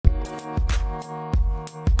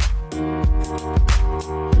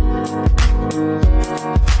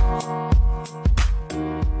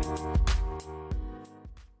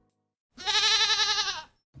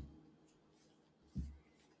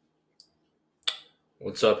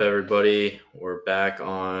What's up, everybody? We're back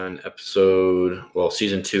on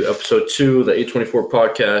season 2, episode 2 of the 824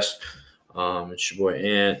 podcast. It's your boy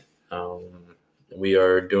Ant. We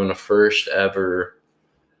are doing the first ever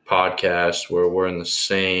podcast where we're in the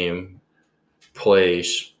same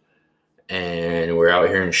place, and we're out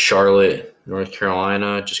here in Charlotte, North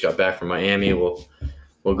Carolina. Just got back from Miami. We'll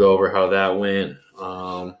go over how that went.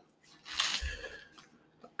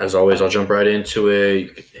 As always, I'll jump right into it. You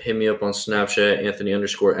can hit me up on Snapchat,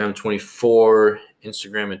 Anthony_M24,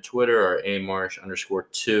 Instagram and Twitter are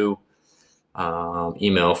amarsh_2.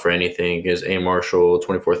 Email for anything is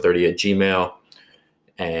amarshall2430@gmail.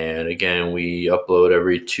 And again, we upload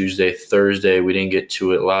every Tuesday, Thursday. We didn't get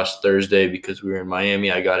to it last Thursday because we were in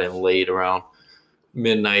Miami. I got in late around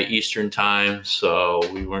midnight Eastern time, so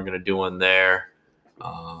we weren't going to do one there.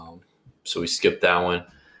 So we skipped that one.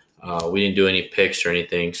 We didn't do any picks or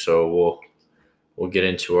anything, so we'll get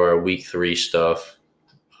into our week 3 stuff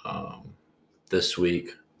this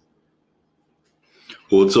week.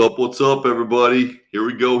 What's up, everybody? Here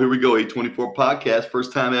we go. 824 podcast.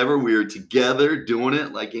 First time ever. We are together doing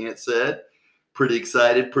it, like Ant said. Pretty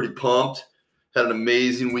excited, pretty pumped. Had an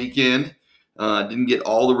amazing weekend. Didn't get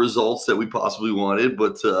all the results that we possibly wanted,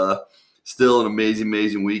 but still an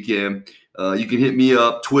amazing weekend. You can hit me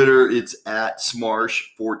up. Twitter, it's at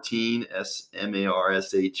Smarsh14,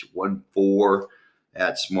 SMARSH14,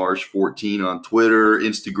 at Smarsh14 on Twitter.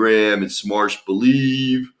 Instagram, it's Smarsh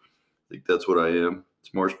Believe. I think that's what I am.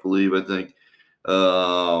 Smarsh Believe, I think.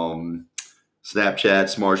 Snapchat,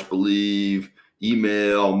 Smarsh Believe.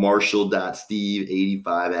 Email,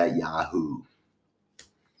 marshall.steve85@yahoo.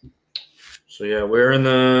 So, yeah, we're in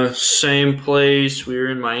the same place. We were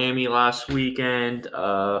in Miami last weekend.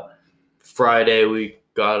 Friday, we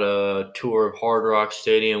got a tour of Hard Rock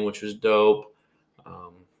Stadium, which was dope.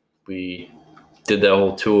 We did that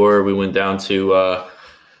whole tour. We went down to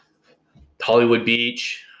Hollywood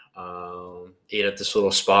Beach, ate at this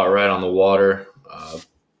little spot right on the water.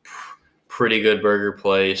 Pretty good burger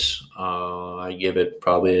place. I give it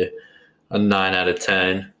probably a 9 out of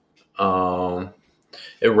 10.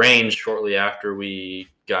 It rained shortly after we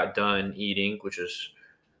got done eating, which is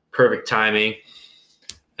perfect timing.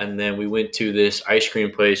 And then we went to this ice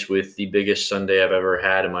cream place with the biggest sundae I've ever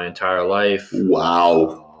had in my entire life.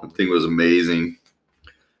 Wow. That thing was amazing.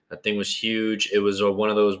 That thing was huge. It was one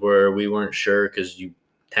of those where we weren't sure because you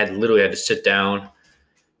literally had to sit down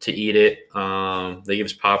to eat it. They gave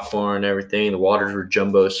us popcorn and everything. The waters were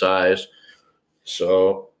jumbo size.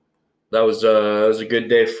 So that was a good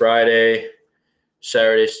day Friday.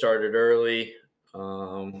 Saturday started early.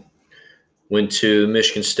 Went to the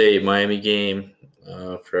Michigan State-Miami game.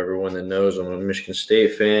 For everyone that knows, I'm a Michigan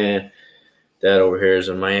State fan. Dad over here is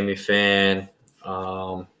a Miami fan.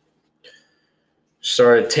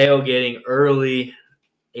 Started tailgating early,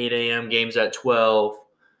 8 a.m. games at 12.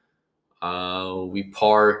 We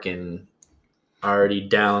park and already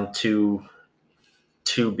down two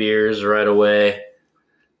beers right away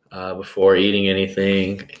before eating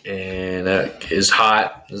anything. And that is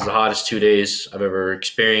hot. It was the hottest 2 days I've ever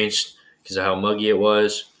experienced because of how muggy it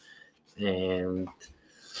was. And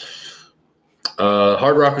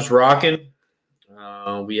Hard Rock was rocking.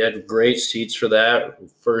 We had great seats for that.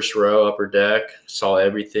 First row, upper deck, saw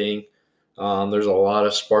everything. There's a lot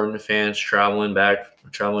of Spartan fans traveling down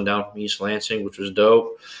from East Lansing, which was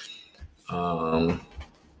dope. But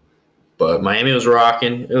Miami was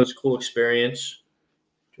rocking. It was a cool experience.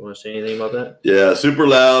 Do you want to say anything about that? Yeah, super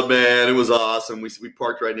loud, man. It was awesome. We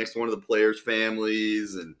parked right next to one of the players'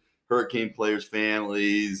 families and Hurricane players'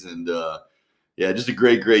 families. And, just a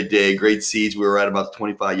great day. Great seats. We were right about the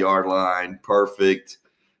 25-yard line. Perfect.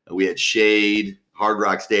 We had shade. Hard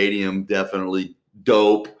Rock Stadium, definitely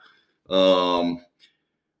dope. Wasn't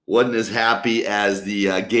as happy as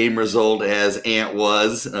the game result as Ant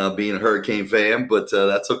was, being a Hurricane fan, but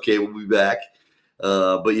that's okay. We'll be back.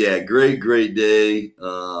 But yeah, great day.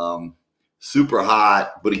 Super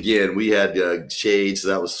hot, but again, we had shade, so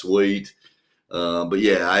that was sweet. But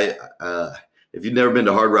yeah, if you've never been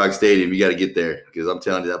to Hard Rock Stadium, you got to get there because I'm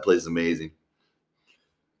telling you, that place is amazing.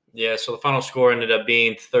 Yeah, so the final score ended up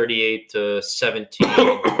being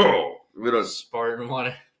 38-17.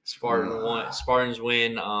 Spartans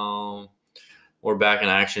win. We're back in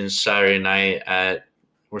action Saturday night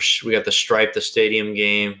we got the Stripe the Stadium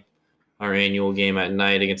game, our annual game at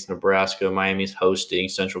night against Nebraska. Miami's hosting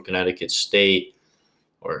Central Connecticut State,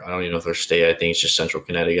 or I don't even know if they're state. I think it's just Central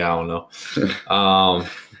Connecticut. I don't know.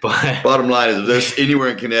 But bottom line is, if there's anywhere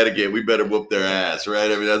in Connecticut, we better whoop their ass, right?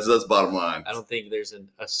 I mean, that's bottom line. I don't think there's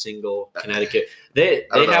a single Connecticut. They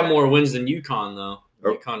have more wins than UConn though.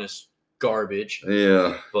 UConn is garbage.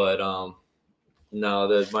 Yeah. But No,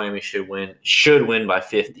 the Miami should win. Should win by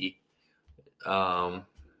 50. But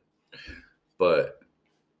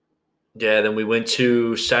yeah, then we went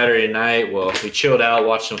to Saturday night. Well, we chilled out,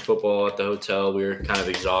 watched some football at the hotel. We were kind of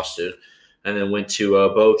exhausted, and then went to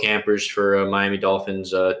Bo Campers for a Miami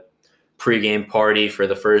Dolphins pregame party for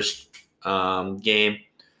the first game.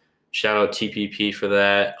 Shout out TPP for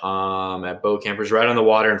that at Bo Campers, right on the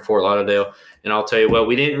water in Fort Lauderdale. And I'll tell you what,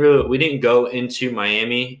 we didn't go into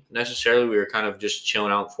Miami necessarily. We were kind of just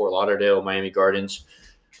chilling out in Fort Lauderdale, Miami Gardens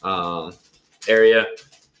area.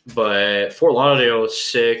 But Fort Lauderdale was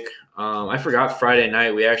sick. I forgot Friday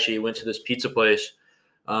night we actually went to this pizza place.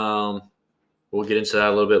 We'll get into that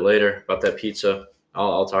a little bit later about that pizza.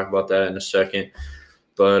 I'll talk about that in a second.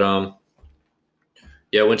 But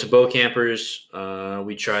yeah, went to Bo Campers.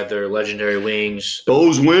 We tried their legendary wings.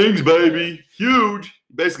 Those wings, baby, huge.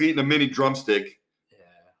 Basically eating a mini drumstick. Yeah,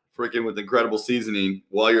 freaking with incredible seasoning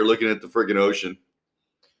while you're looking at the freaking ocean.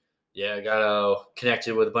 Yeah, I got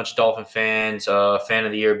connected with a bunch of Dolphin fans. Fan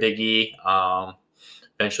of the year, Big E.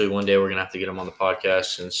 Eventually, one day we're gonna have to get him on the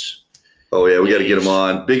podcast since. Oh yeah, we got to get him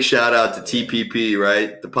on. Big shout out to TPP,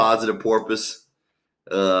 right? The Positive Porpoise.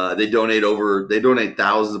 They donate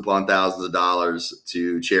thousands upon thousands of dollars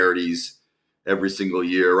to charities every single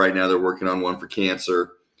year. Right now, they're working on one for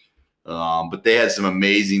cancer. But they had some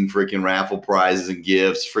amazing freaking raffle prizes and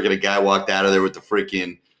gifts. Freaking a guy walked out of there with the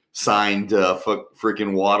freaking signed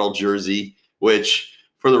freaking Waddle jersey, which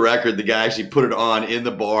for the record, the guy actually put it on in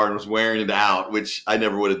the bar and was wearing it out, which I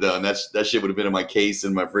never would have done. That shit would have been in my case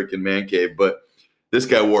in my freaking man cave. But this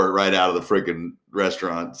guy wore it right out of the freaking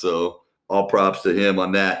restaurant. So all props to him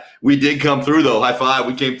on that. We did come through though. High five.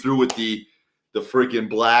 We came through with the freaking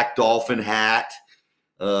black Dolphin hat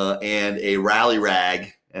and a rally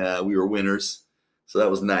rag. We were winners. So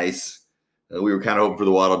that was nice. We were kind of hoping for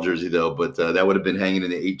the Waddle jersey though, but that would have been hanging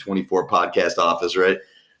in the 824 podcast office, right?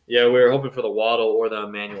 Yeah, we were hoping for the Waddle or the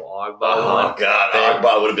Emmanuel Ogbah one. Oh, God.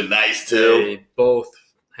 Ogbah would have been nice, too. They both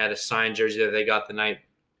had a signed jersey that they got the night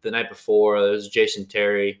before. It was Jason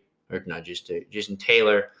Taylor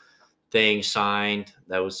thing signed.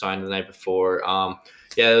 That was signed the night before.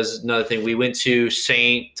 Yeah, that was another thing. We went to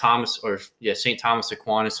St. Thomas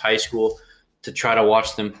Aquinas High School to try to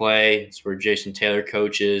watch them play. It's where Jason Taylor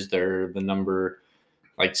coaches. They're the number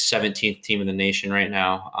 17th team in the nation right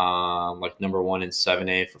now, number 1 in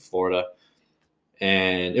 7A for Florida.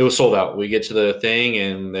 And it was sold out. We get to the thing,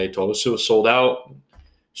 and they told us it was sold out.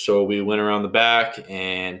 So we went around the back,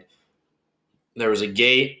 and there was a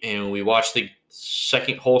gate, and we watched the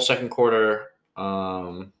second quarter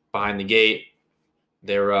behind the gate.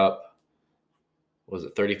 They were up, was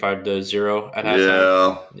it 35-0 at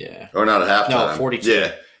halftime? Yeah. Or not at halftime. No, 42. Yeah.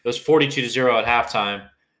 It was 42-0 at halftime.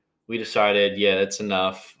 We decided, that's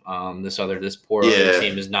enough. This poor other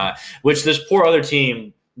team is not. Which this poor other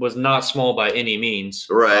team was not small by any means.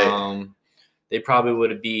 Right. They probably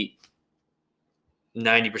would have beat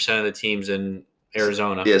 90% of the teams in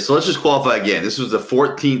Arizona. Yeah. So let's just qualify again. This was the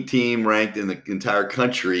 14th team ranked in the entire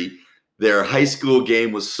country. Their high school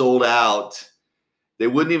game was sold out. They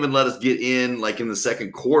wouldn't even let us get in in the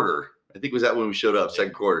second quarter. I think it was that when we showed up,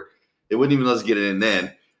 second quarter. They wouldn't even let us get in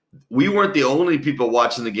then. We weren't the only people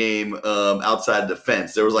watching the game outside the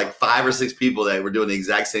fence. There was 5 or 6 people that were doing the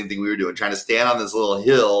exact same thing we were doing, trying to stand on this little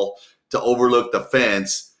hill to overlook the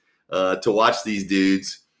fence to watch these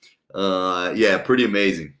dudes. Pretty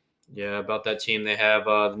amazing. Yeah, about that team, they have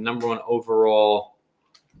the number 1 overall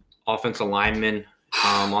offensive lineman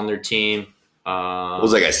on their team. What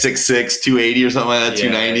was a 6'6", 280 or something like that,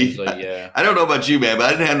 290? I don't know about you, man, but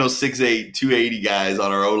I didn't have no 6'8", 280 guys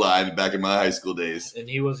on our O-line back in my high school days. And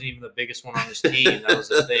he wasn't even the biggest one on his team. That was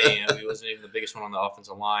the thing. He wasn't even the biggest one on the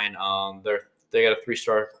offensive line. They got a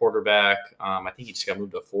 3-star quarterback. I think he just got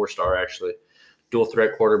moved to a 4-star, actually. Dual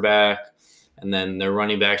threat quarterback. And then their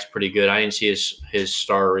running back's pretty good. I didn't see his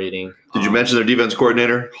star rating. Did you mention their defense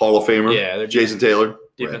coordinator, Hall of Famer? Yeah. Jason Taylor.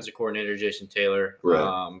 Defensive coordinator, Jason Taylor.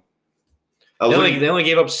 Right. They only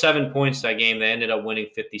gave up 7 points that game. They ended up winning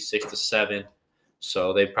 56-7.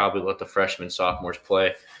 So they probably let the freshmen, sophomores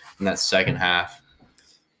play in that second half.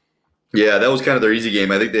 Yeah, that was kind of their easy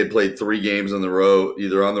game. I think they had played 3 games on the road,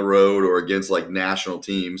 either on the road or against national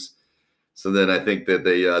teams. So then I think that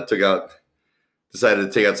they decided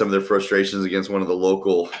to take out some of their frustrations against one of the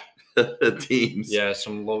local teams. Yeah,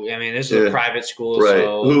 some local. I mean, this is a private school, right?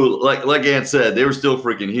 So. Who, like Ant said, they were still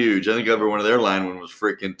freaking huge. I think every one of their linemen was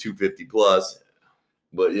freaking 250 plus.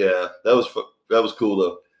 But yeah, that was cool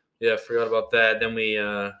though. Yeah, forgot about that. Then we,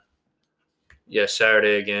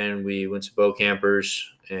 Saturday again, we went to Bo Campers,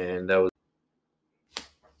 and that was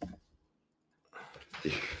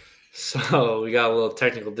So we got a little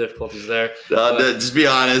technical difficulties there. Just be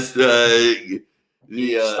honest. Stopped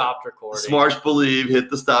recording. Smarts Believe hit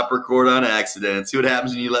the stop record on accident. See what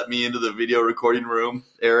happens when you let me into the video recording room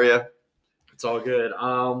area. It's all good.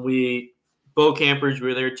 We boat campers. We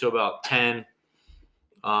were there till about 10.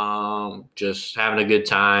 Just having a good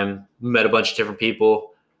time. Met a bunch of different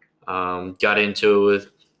people. Got in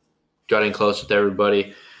close with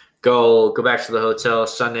everybody. Go back to the hotel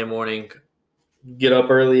Sunday morning. Get up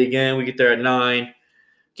early again. We get there at 9.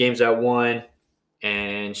 Game's at 1,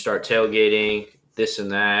 and start tailgating. This and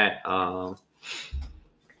that.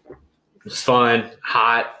 It's fun,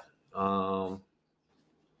 hot.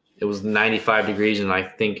 It was 95 degrees and I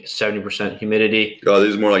think 70% humidity. Oh, this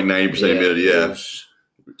is more like 90% humidity. Yeah,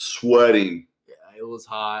 sweating. Yeah, it was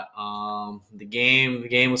hot. The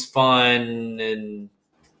game was fun, and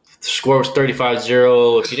the score was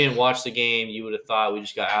 35-0. If you didn't watch the game, you would have thought we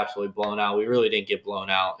just got absolutely blown out. We really didn't get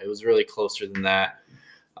blown out. It was really closer than that.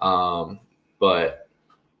 But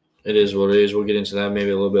it is what it is. We'll get into that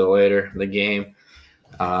maybe a little bit later, the game.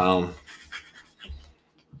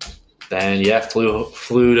 Then,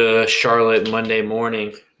 flew to Charlotte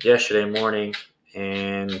yesterday morning,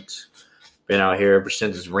 and been out here ever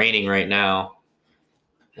since. It's raining right now.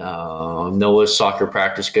 Noah's soccer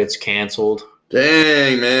practice gets canceled.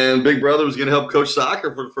 Dang, man. Big brother was going to help coach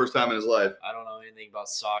soccer for the first time in his life. I don't know anything about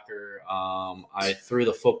soccer. I threw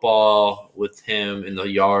the football with him in the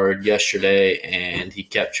yard yesterday, and he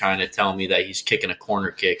kept trying to tell me that he's kicking a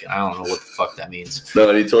corner kick. And I don't know what the fuck that means. No,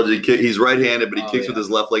 and he told you he's right-handed, but he kicks with his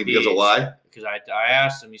left leg because of why? Because I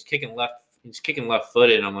asked him, he's kicking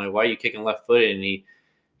left-footed, and I'm like, why are you kicking left-footed? And he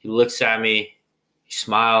looks at me, he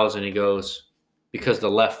smiles, and he goes, because the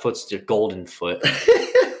left foot's the golden foot.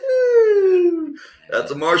 That's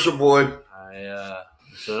a Marshall boy. I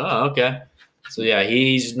said, oh, okay. So, yeah,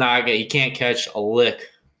 he can't catch a lick.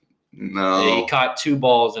 No. He caught 2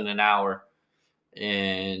 balls in an hour,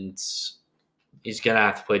 and he's going to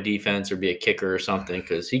have to play defense or be a kicker or something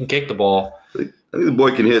because he can kick the ball. I think the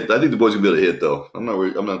boy can hit. I think the boy's going to be able to hit, though. I'm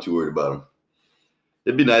not too worried about him.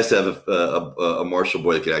 It'd be nice to have a Marshall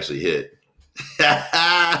boy that could actually hit. Shit.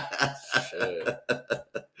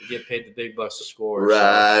 You get paid the big bucks to score.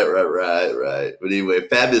 Right. But anyway,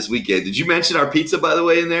 fabulous weekend. Did you mention our pizza, by the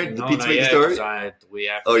way, in there? No, the pizza making story?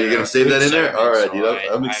 You're going to save that in there? All right, so I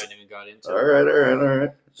haven't even got into it. All right.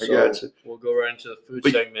 I got you. We'll go right into the food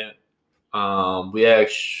segment.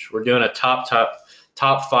 We're doing a top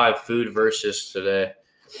 5 food versus today.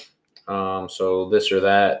 So this or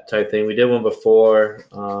that type thing. We did one before.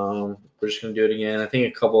 We're just going to do it again. I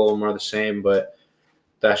think a couple of them are the same, but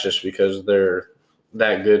that's just because they're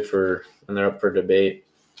that good and they're up for debate.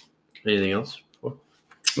 Anything else?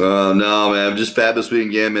 No, man. Just fabulous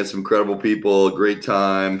weekend again. Met some incredible people. Great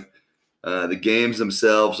time. The games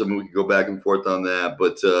themselves, I mean, we could go back and forth on that.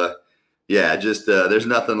 But, there's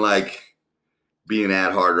nothing like being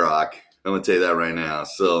at Hard Rock. I'm going to tell you that right now.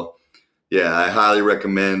 So, yeah, I highly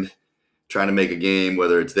recommend trying to make a game,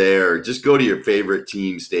 whether it's there or just go to your favorite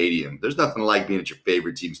team stadium. There's nothing like being at your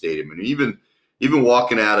favorite team stadium. And even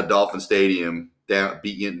walking out of Dolphin Stadium,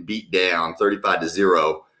 getting beat down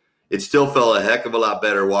 35-0, it still felt a heck of a lot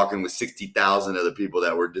better walking with 60,000 other people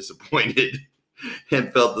that were disappointed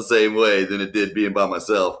and felt the same way than it did being by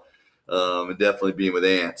myself, and definitely being with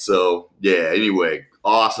Ant. So, yeah, anyway,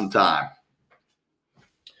 awesome time.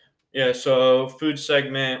 Yeah, so food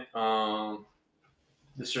segment,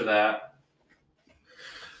 this or that.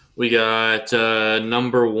 We got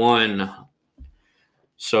number 1.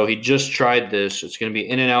 So he just tried this. It's going to be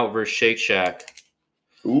In-N-Out versus Shake Shack.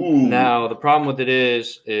 Ooh. Now, the problem with it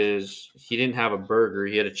is he didn't have a burger.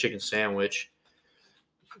 He had a chicken sandwich.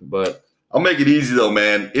 But I'll make it easy, though,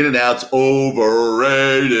 man. In-N-Out's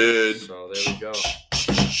overrated. So there we go.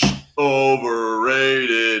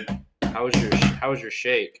 Overrated. How was your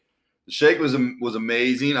shake? The shake was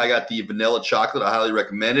amazing. I got the vanilla chocolate. I highly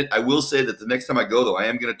recommend it. I will say that the next time I go, though, I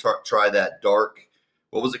am going to try that dark.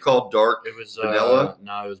 What was it called? Dark vanilla?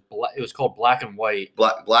 No, it was it was called Black and White.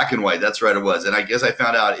 Black and White. That's right, it was. And I guess I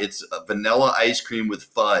found out it's a vanilla ice cream with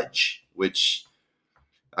fudge, which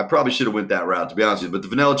I probably should have went that route, to be honest with you. But the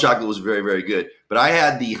vanilla chocolate was very, very good. But I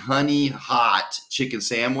had the honey hot chicken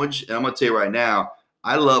sandwich, and I'm going to tell you right now,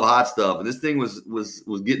 I love hot stuff, and this thing was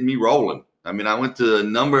getting me rolling. I mean, I went to a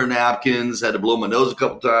number of napkins, had to blow my nose a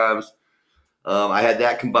couple times. I had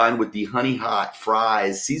that combined with the honey hot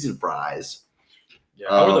fries, seasoned fries. Yeah,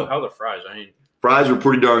 how are the fries? I mean, fries were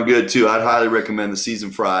pretty darn good too. I'd highly recommend the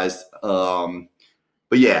seasoned fries. But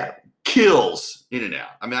yeah, kills In-N-Out.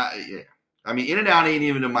 I mean, In-N-Out ain't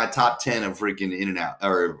even in my top 10 of freaking In-N-Out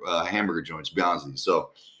or hamburger joints, to be honest with you. So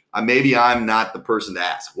Maybe I'm not the person to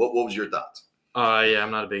ask. What was your thoughts? Yeah,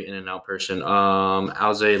 I'm not a big In-N-Out person.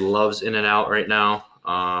 Alze loves In-N-Out right now.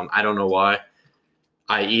 I don't know why.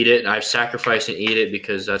 I eat it. I sacrifice and eat it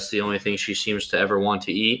because that's the only thing she seems to ever want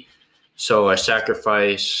to eat. So I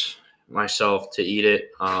sacrifice myself to eat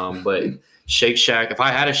it. But Shake Shack, if we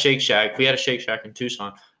had a Shake Shack in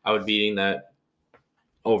Tucson, I would be eating that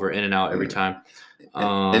over In-N-Out every time.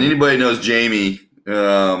 And anybody knows Jamie,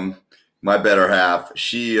 my better half,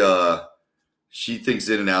 she thinks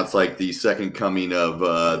In-N-Out's like the second coming of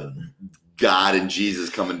God and Jesus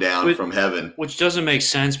coming down from heaven. Which doesn't make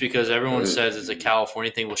sense because everyone says it's a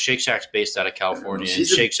California thing. Well, Shake Shack's based out of California, and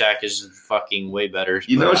Shake Shack is fucking way better.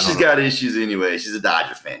 You know she's got issues anyway. She's a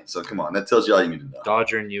Dodger fan, so come on. That tells you all you need to know.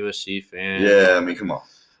 Dodger and USC fan. Yeah, I mean, come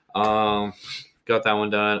on. Got that one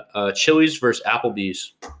done. Chili's versus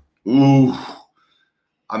Applebee's. Ooh.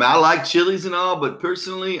 I mean, I like Chili's and all, but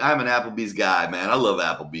personally, I'm an Applebee's guy, man. I love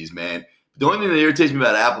Applebee's, man. The only thing that irritates me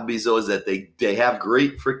about Applebee's, though, is that they have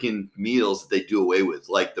great freaking meals that they do away with.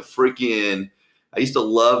 Like the freaking – I used to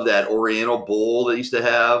love that Oriental bowl they used to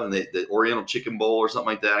have, and the Oriental chicken bowl or something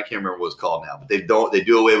like that. I can't remember what it's called now, but they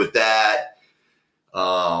do away with that.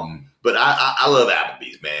 But I love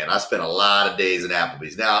Applebee's, man. I spent a lot of days in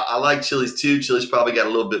Applebee's. Now, I like Chili's, too. Chili's probably got a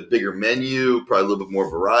little bit bigger menu, probably a little bit more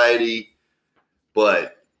variety.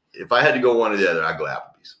 But if I had to go one or the other, I'd go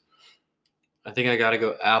Applebee's. I think I got to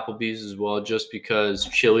go Applebee's as well just because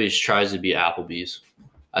Chili's tries to be Applebee's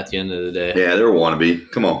at the end of the day. Yeah, they're a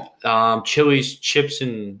wannabe. Come on. Chili's chips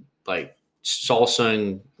and like salsa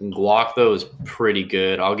and guac, though, is pretty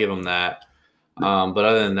good. I'll give them that. But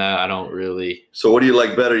other than that, I don't really. So what do you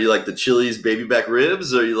like better? You like the Chili's baby back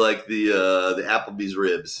ribs or you like the Applebee's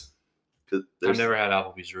ribs? I've never had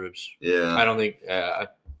Applebee's ribs. Yeah. I don't think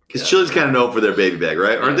because Chili's kind of known for their baby bag,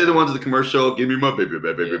 right? Aren't they the ones with the commercial? Give me my baby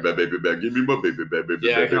bag, baby bag, baby bag. Give me my baby bag, baby bag.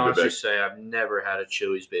 Yeah, I can honestly say I've never had a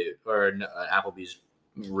Chili's baby or an Applebee's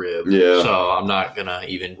rib. Yeah. So I'm not gonna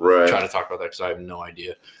even try to talk about that because I have no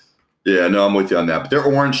idea. Yeah, no, I'm with you on that. But their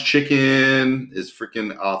orange chicken is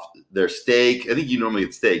freaking off. Their steak. I think you normally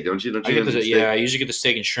get steak, don't you? I usually get the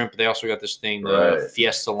steak and shrimp, but they also got this thing, the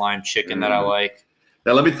Fiesta lime chicken that I like.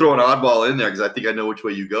 Now, let me throw an oddball in there because I think I know which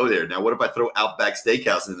way you go there. Now, what if I throw Outback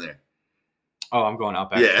Steakhouse in there? Oh, I'm going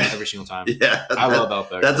Outback every single time. Yeah. I love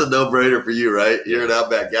Outback. That's a no-brainer for you, right? You're an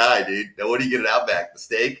Outback guy, dude. Now, what do you get at Outback? The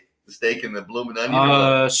steak? The steak and the blooming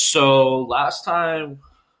onion? So last time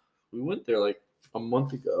we went there like a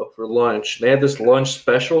month ago for lunch. They had this lunch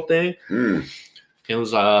special thing. It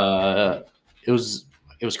was called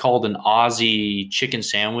an Aussie chicken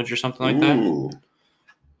sandwich or something like that.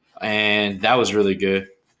 And that was really good.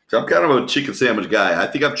 So I'm kind of a chicken sandwich guy. I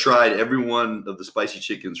think I've tried every one of the spicy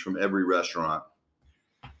chickens from every restaurant,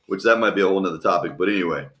 which that might be a whole nother topic. But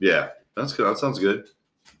anyway, yeah, that's good. That sounds good.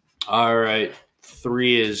 All right.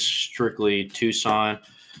 3 is strictly Tucson.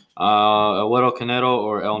 Huevo Canelo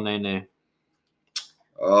or El Nene?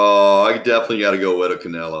 Oh, I definitely got to go Huevo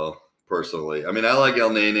Canelo, personally. I mean, I like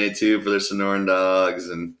El Nene, too, for their Sonoran dogs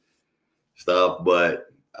and stuff, but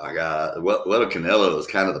I got Huevo Canelo is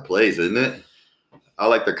kind of the place, isn't it? I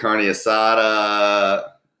like their carne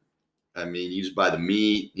asada. I mean, you just buy the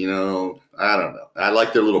meat, you know. I don't know. I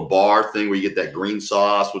like their little bar thing where you get that green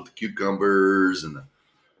sauce with the cucumbers and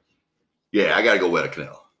yeah, I got to go Huevo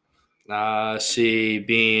Canelo. See,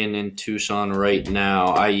 being in Tucson right now,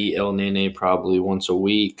 I eat El Nene probably once a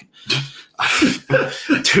week.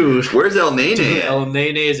 Dude. Where's El Nene at? El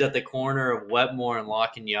Nene is at the corner of Wetmore and La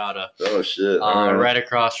Cañada. Oh, shit. Right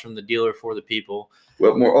across from the dealer for the people.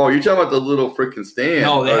 Wetmore. Oh, you're talking about the little freaking stand.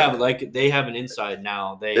 No, they have an inside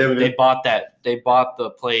now. They bought that. They bought the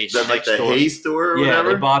place. Is that like the Hay store or whatever?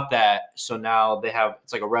 Yeah, they bought that. So now they have,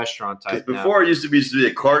 it's like a restaurant type. Before it used to be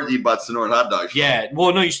a cart that you bought Sonoran hot dogs from. Yeah,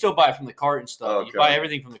 well, no, you still buy it from the cart and stuff. Okay. You buy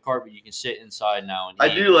everything from the cart, but you can sit inside now. And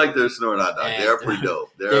I do like their Sonoran hot dogs. They are pretty dope.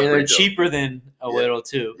 They're cheaper than a little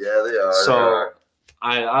too. Yeah, they are. So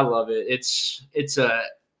I love it. It's a.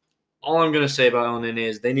 All I'm going to say about El Nene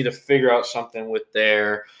is they need to figure out something with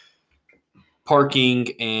their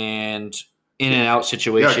parking and in and out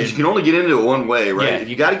situation. Yeah, because you can only get into it one way, right? Yeah.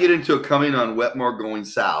 You got to get into it coming on Wetmore going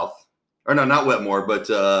south. Or no, not Wetmore, but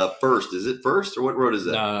First. Is it First or what road is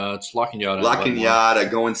that? No, it's La Cañada. La Cañada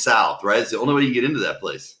going south, right? It's the only way you get into that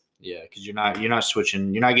place. Yeah, because you're not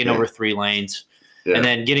switching. You're not getting over 3 lanes. Yeah. And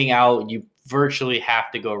then getting out, you virtually have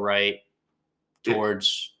to go right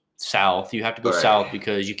towards south. You have to go south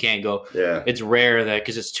because you can't go. Yeah. It's rare that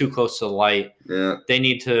because it's too close to the light. Yeah. They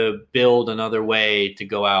need to build another way to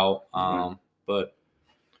go out. But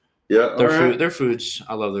yeah, their foods.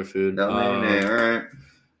 I love their food. All right.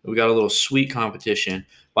 We got a little sweet competition.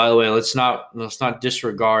 By the way, let's not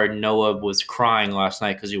disregard Noah was crying last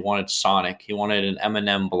night because he wanted Sonic. He wanted an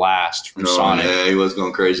Eminem blast from Sonic. Yeah, he was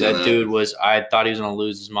going crazy. That dude was. I thought he was gonna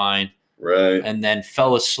lose his mind. Right. And then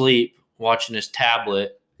fell asleep watching his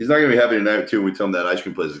tablet. He's not gonna be happy tonight too when we tell him that ice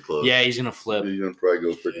cream place is closed. Yeah, he's gonna flip. He's gonna probably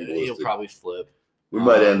go freaking ballistic. He'll probably flip. We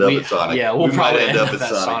might end up at Sonic. Yeah, we probably might end up at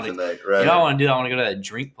Sonic tonight. Right. You know what I want to do? I want to go to that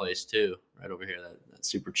drink place too, right over here. That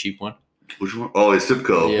super cheap one. Which one? Oh, it's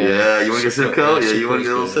Sipco. Yeah, you want to get Sipco? Yeah, you want to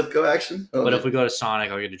get a little Sipco action? Oh, but if we go to Sonic,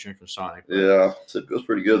 I'll get a drink from Sonic. Yeah, Sipco's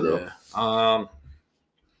pretty good though. Yeah.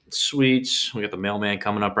 Sweets. We got the mailman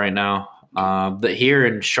coming up right now. Here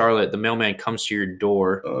in Charlotte, the mailman comes to your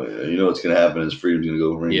door. Oh yeah, you know what's gonna happen is Freedom's gonna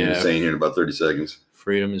go ring insane here in about 30 seconds.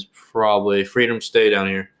 Freedom stay down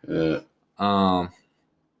here. Yeah.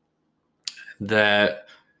 That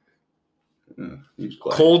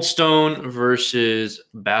Cold Stone versus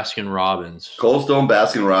Baskin Robbins. Cold Stone,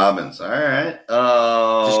 Baskin Robbins. All right.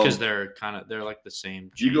 Just because they're like the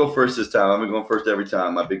same. You go first this time. I've been going first every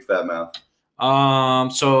time. My big fat mouth.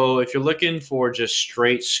 So if you're looking for just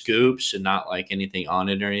straight scoops and not like anything on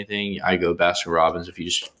it or anything, I go Baskin Robbins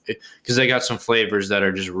because they got some flavors that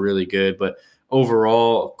are just really good. But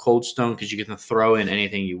overall, Cold Stone because you can throw in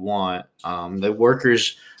anything you want. The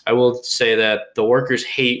workers, I will say that the workers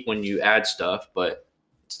hate when you add stuff, but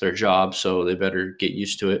it's their job, so they better get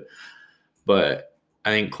used to it. But I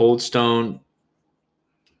think Cold Stone,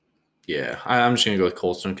 yeah, I'm just gonna go with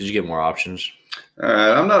Cold Stone because you get more options. All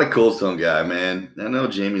right, I'm not a Cold Stone guy, man. I know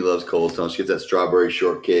Jamie loves Cold Stone. She gets that strawberry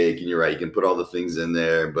shortcake, and you're right, you can put all the things in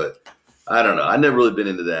there, but I don't know. I've never really been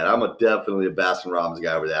into that. I'm definitely a Baskin Robbins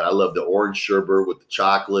guy over that. I love the orange sherbet with the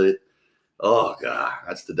chocolate. Oh, God,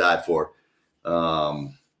 that's to die for.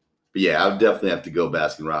 But yeah, I would definitely have to go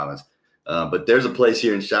Baskin Robbins. But there's a place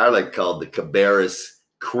here in Charlotte called the Cabarrus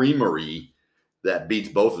Creamery that beats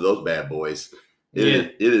both of those bad boys.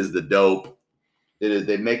 It is the dope.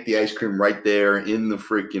 They make the ice cream right there in the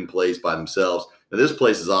freaking place by themselves. Now, this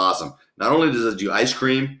place is awesome. Not only does it do ice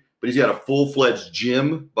cream, but he's got a full-fledged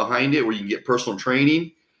gym behind it where you can get personal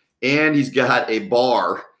training, and he's got a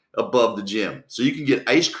bar above the gym. So you can get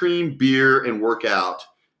ice cream, beer, and work out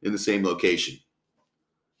in the same location.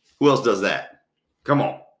 Who else does that? Come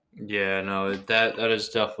on. Yeah, no, that is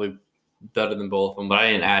definitely better than both of them, but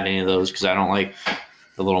I didn't add any of those because I don't like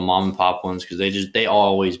the little mom and pop ones because they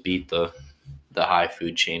always beat the high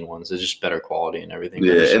food chain ones. They're just better quality and everything.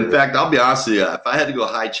 Yeah, in fact, I'll be honest with you. If I had to go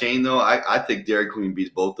high chain, though, I think Dairy Queen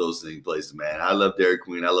beats both those places, man. I love Dairy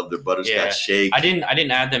Queen. I love their butterscotch shake. I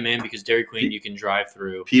didn't add them in because Dairy Queen you can drive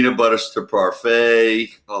through. Peanut butter parfait.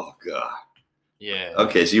 Oh, God. Yeah.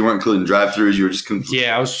 Okay, so you weren't including drive-thrus. You were just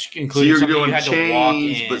I was including. So you're doing you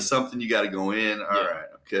chains, but something you got to go in. All right.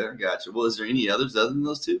 Okay, I got you. Well, is there any others other than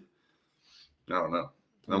those two? I don't know.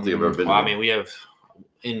 I don't think I've ever been. Well, I mean, we have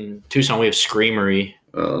in Tucson. We have Screamery.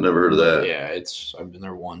 Oh, never heard of that. Yeah, I've been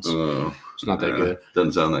there once. It's not that good.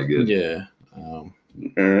 Doesn't sound that good. Yeah. All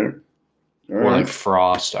right. Or like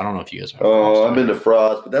Frost. I don't know if you guys have Frost. I've been to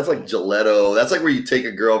Frost, but that's like Gelato. That's like where you take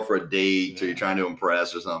a girl for a date, so you're trying to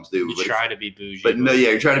impress or something stupid. You try to be bougie. But no,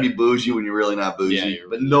 you're trying to be bougie when you're really not bougie.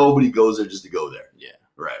 But nobody goes there just to go there. Yeah.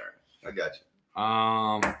 Right. I got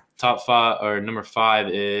you. Top 5 or number 5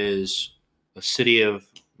 is the city of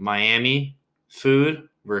Miami food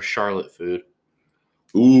versus Charlotte food.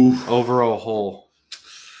 Ooh. Overall whole.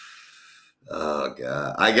 Oh,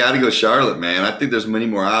 God. I got to go Charlotte, man. I think there's many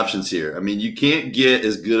more options here. I mean, you can't get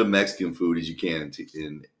as good of Mexican food as you can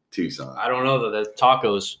in Tucson. I don't know, though. The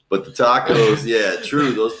tacos. But the tacos, yeah,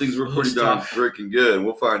 true. Those things were pretty darn freaking good.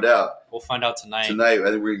 We'll find out. We'll find out tonight. Tonight,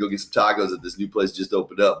 I think we're going to go get some tacos at this new place just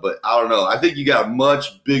opened up. But I don't know. I think you got a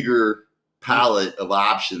much bigger palette of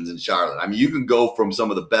options in Charlotte. I mean, you can go from some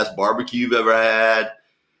of the best barbecue you've ever had.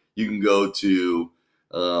 You can go to...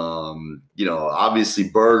 obviously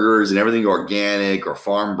burgers and everything organic or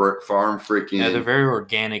farm freaking. Yeah, they're very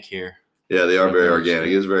organic here. Yeah, they are very organic.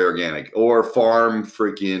 It is very organic. Or farm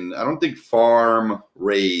freaking. I don't think farm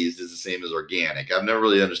raised is the same as organic. I've never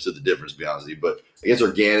really understood the difference, to be honest with you. But I guess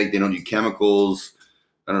organic, they don't use chemicals.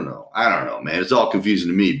 I don't know, man. It's all confusing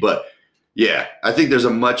to me. But yeah, I think there's a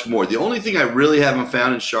much more. The only thing I really haven't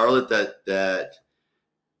found in Charlotte that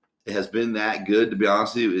it has been that good, to be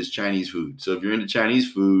honest with you, is Chinese food. So if you're into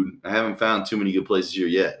Chinese food, I haven't found too many good places here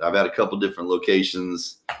yet. I've had a couple different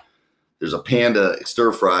locations. There's a Panda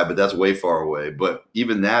stir fry, but that's way far away. But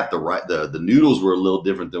even that, the noodles were a little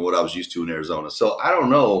different than what I was used to in Arizona. So I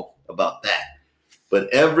don't know about that.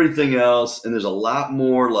 But everything else, and there's a lot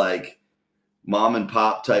more like mom and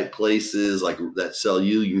pop type places like that sell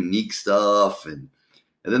you unique stuff. And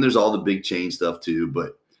then there's all the big chain stuff too.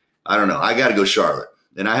 But I don't know. I got to go Charlotte.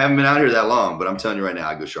 And I haven't been out here that long, but I'm telling you right now,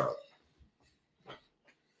 I go Charlotte.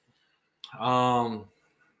 I'll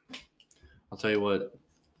tell you what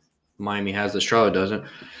Miami has that Charlotte doesn't.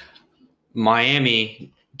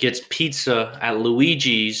 Miami gets pizza at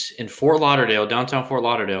Luigi's in Fort Lauderdale, downtown Fort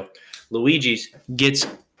Lauderdale. Luigi's gets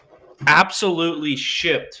absolutely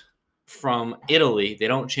shipped from Italy. They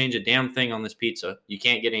don't change a damn thing on this pizza. You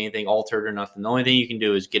can't get anything altered or nothing. The only thing you can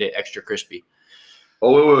do is get it extra crispy.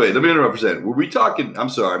 Oh, wait. Let me interrupt for a second. Were we talking? I'm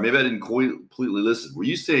sorry. Maybe I didn't completely listen. Were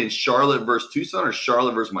you saying Charlotte versus Tucson or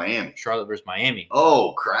Charlotte versus Miami? Charlotte versus Miami.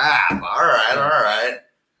 Oh, crap. All right.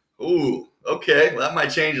 Ooh, okay. Well, that might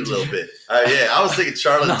change a little bit. Yeah, I was thinking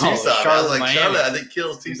Charlotte and Tucson. Charlotte, I was like, Miami. Charlotte, I think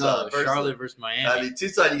kills Tucson. No, Charlotte versus Miami. I mean,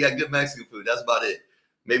 Tucson, you got good Mexican food. That's about it.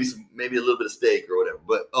 Maybe a little bit of steak or whatever.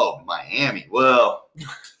 But, Miami. Well,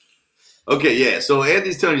 okay, yeah. So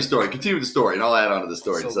Anthony's telling you a story. Continue with the story, and I'll add on to the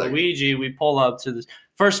story in a second. Luigi, we pull up to this.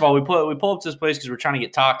 First of all, we pull up to this place because we're trying to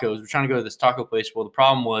get tacos. We're trying to go to this taco place. Well, the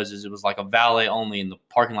problem was it was like a valet only, and the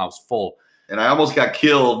parking lot was full. And I almost got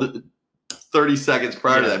killed 30 seconds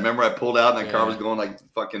prior to that. Remember, I pulled out, and that car was going like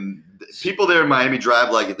fucking. People there in Miami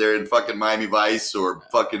drive like they're in fucking Miami Vice or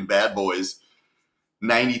fucking Bad Boys,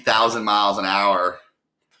 90,000 miles an hour.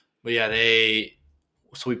 But yeah,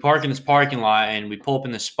 so we park in this parking lot, and we pull up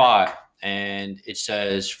in this spot, and it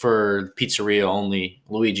says for pizzeria only,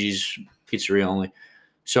 Luigi's Pizzeria only.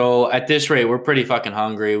 So at this rate, we're pretty fucking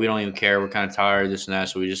hungry. We don't even care. We're kind of tired, this and that.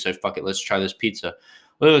 So we just say, fuck it, let's try this pizza.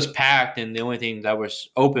 Well, it was packed, and the only thing that was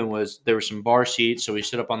open was there were some bar seats. So we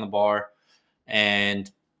sit up on the bar, and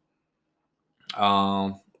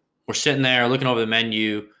we're sitting there looking over the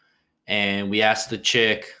menu, and we asked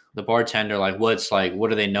the bartender, like,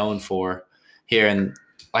 what are they known for here? And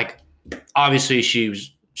like, obviously she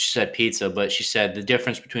said pizza, but she said the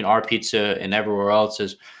difference between our pizza and everywhere else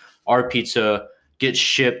is our pizza gets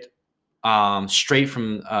shipped straight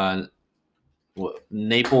from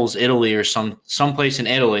Naples, Italy, or someplace in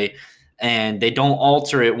Italy, and they don't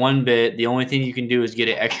alter it one bit. The only thing you can do is get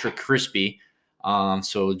it extra crispy,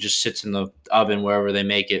 so it just sits in the oven wherever they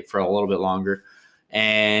make it for a little bit longer.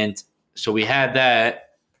 And so we had that.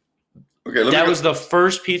 Okay, that was the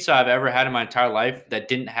first pizza I've ever had in my entire life that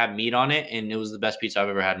didn't have meat on it, and it was the best pizza I've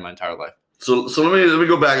ever had in my entire life. So let me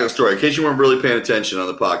go back to the story in case you weren't really paying attention on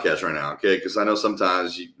the podcast right now, okay? Because I know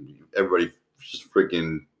sometimes everybody just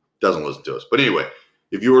freaking doesn't listen to us. But anyway,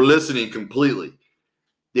 if you were listening completely,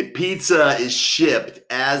 the pizza is shipped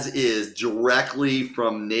as is directly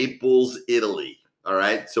from Naples, Italy. All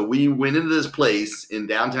right. So we went into this place in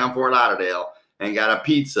downtown Fort Lauderdale and got a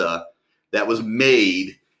pizza that was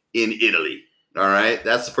made in Italy. All right.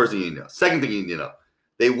 That's the first thing you need to know. Second thing you need to know.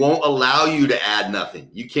 They won't allow you to add nothing.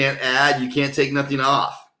 You can't add. You can't take nothing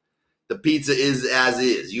off. The pizza is as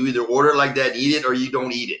is. You either order it like that, eat it, or you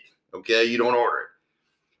don't eat it. Okay? You don't order it.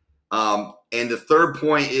 And the third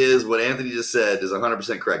point is what Anthony just said is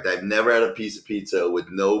 100% correct. I've never had a piece of pizza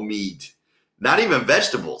with no meat, not even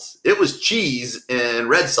vegetables. It was cheese and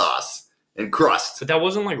red sauce and crust. But that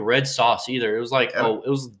wasn't like red sauce either. It was like, it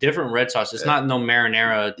was different red sauce. It's not no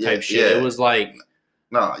marinara type shit. It was like,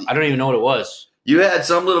 I don't even know what it was. You had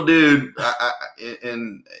some little dude,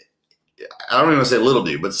 and I don't even want to say little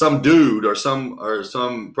dude, but some dude or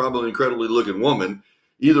some probably incredibly looking woman,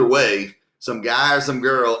 either way, some guy or some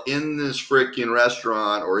girl in this freaking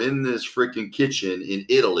restaurant or in this freaking kitchen in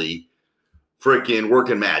Italy, freaking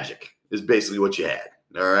working magic is basically what you had.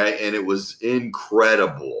 All right. And it was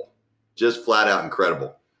incredible, just flat out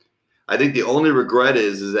incredible. I think the only regret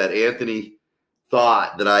is that Anthony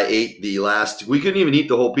thought that I ate we couldn't even eat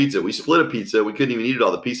the whole pizza. We split a pizza. We couldn't even eat it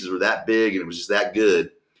all. The pieces were that big and it was just that good.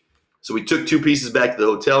 So we took 2 pieces back to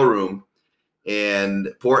the hotel room, and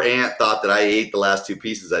poor Ant thought that I ate the last 2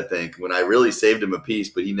 pieces, I think, when I really saved him a piece,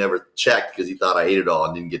 but he never checked because he thought I ate it all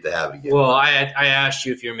and didn't get to have it again. Well, I asked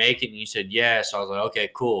you if you're making it, and you said yes. So I was like, okay,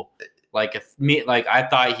 cool. Like I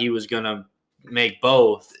thought he was going to make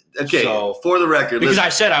both. Okay, so, for the record. Because I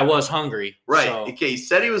said I was hungry. Right. So. Okay, he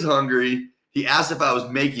said he was hungry. He asked if I was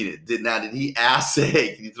making it. Did he ask,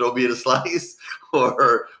 hey, can you throw me in a slice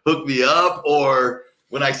or hook me up? Or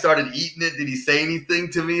when I started eating it, did he say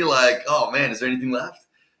anything to me like, oh, man, is there anything left?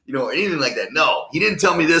 Anything like that? No. He didn't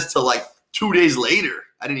tell me this till like 2 days later.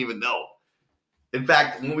 I didn't even know. In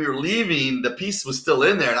fact, when we were leaving, the piece was still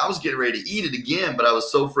in there, and I was getting ready to eat it again, but I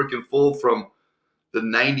was so freaking full from the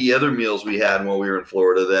 90 other meals we had while we were in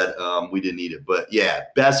Florida that we didn't eat it. But, yeah,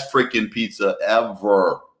 best freaking pizza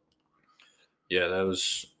ever. Yeah, that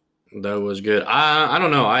was good. I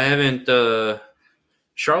don't know. I haven't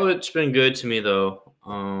Charlotte's been good to me though.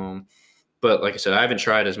 But like I said, I haven't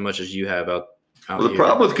tried as much as you have out out Well, the here.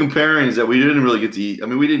 problem with comparing is that we didn't really get to eat. I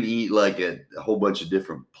mean, we didn't eat like at a whole bunch of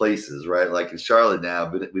different places, right? Like in Charlotte now,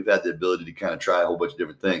 but we've had the ability to kind of try a whole bunch of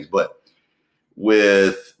different things. But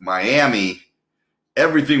with Miami,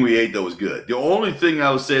 everything we ate though was good. The only thing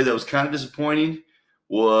I would say that was kind of disappointing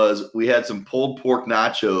was we had some pulled pork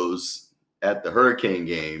nachos at the Hurricane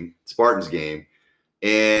game, Spartans game,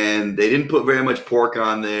 and they didn't put very much pork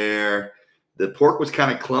on there. The pork was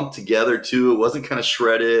kind of clumped together too. It wasn't kind of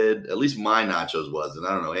shredded. At least my nachos wasn't.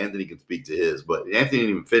 I don't know. Anthony can speak to his, but Anthony didn't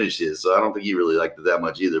even finish his, so I don't think he really liked it that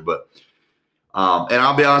much either. But and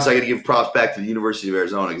I'll be honest, I got to give props back to the University of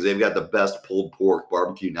Arizona because they've got the best pulled pork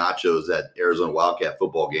barbecue nachos at Arizona Wildcat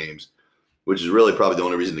football games, which is really probably the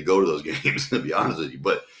only reason to go to those games, to be honest with you.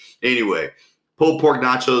 But anyway, pulled pork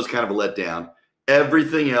nachos kind of a letdown.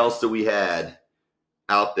 Everything else that we had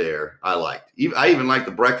out there, I liked. I even liked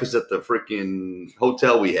the breakfast at the freaking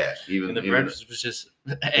hotel we had. And the breakfast was just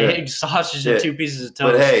egg, sausage, and 2 pieces of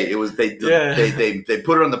toast. But hey, it was they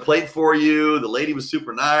put it on the plate for you. The lady was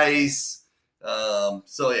super nice.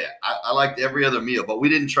 So yeah, I liked every other meal, but we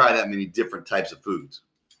didn't try that many different types of foods.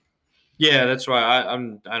 Yeah, that's why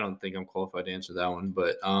I don't think I'm qualified to answer that one.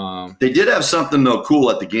 But they did have something though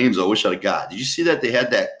cool at the games. I wish I'd have got. Did you see that they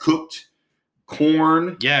had that cooked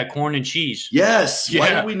corn? Yeah, corn and cheese. Yes. Yeah. Why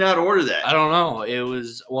did we not order that? I don't know. It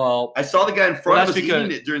was I saw the guy in front of us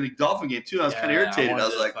eating it during the Dolphin game too. I was kind of irritated. I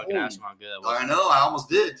was like, ask him how good that was. I know. I almost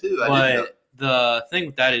did too. But the thing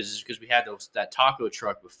with that is because we had that taco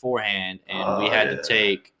truck beforehand, and we had to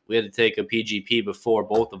take a PGP before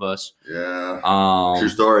both of us. Yeah. True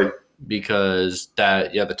story. Because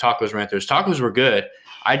the tacos ran through. Tacos were good.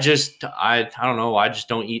 I don't know. I just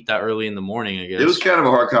don't eat that early in the morning, I guess. It was kind of a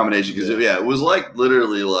hard combination because it was like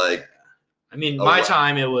literally like. I mean, my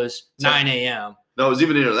time it was 9 a.m. No, it was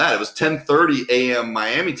even into that. It was 10:30 a.m.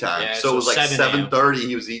 Miami time. Yeah, so it was like 7:30.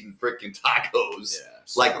 He was eating freaking tacos,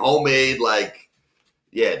 like homemade,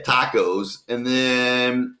 tacos. And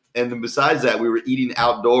then besides that, we were eating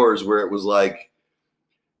outdoors where it was like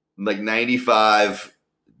 95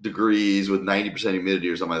 degrees with 90% humidity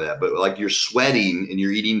or something like that. But like you're sweating and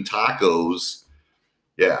you're eating tacos.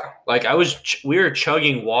 Yeah. Like we were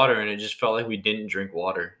chugging water and it just felt like we didn't drink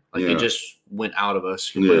water. Like it just went out of us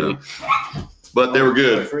completely. Yeah. But they were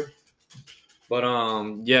good. But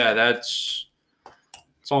that's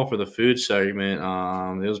all for the food segment.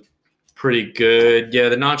 It was pretty good. Yeah,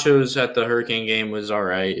 the nachos at the Hurricane game was all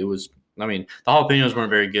right. It was. I mean, the jalapenos weren't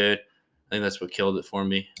very good. I think that's what killed it for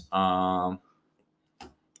me.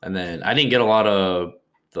 And then I didn't get a lot of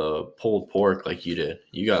the pulled pork like you did.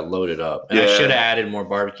 You got loaded up. And I should have added more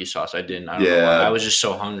barbecue sauce. I didn't. I don't know why. I was just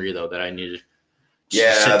so hungry though that I needed to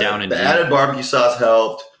sit down and eat. The added barbecue sauce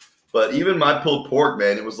helped. But even my pulled pork,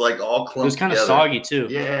 man, it was like all clumped. It was kind of soggy too.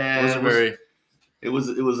 Yeah, It was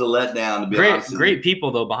a letdown to be honest. Great people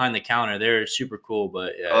though behind the counter. They're super cool,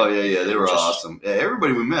 but yeah. Oh yeah, they were awesome. Yeah,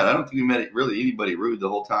 everybody we met. I don't think we met really anybody rude the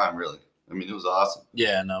whole time. Really, I mean, it was awesome.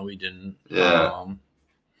 Yeah, no, we didn't. Yeah.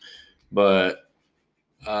 But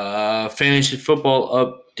fantasy football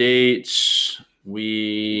updates.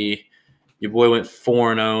 Your boy went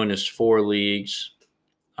 4-0 in his 4 leagues.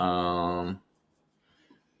 I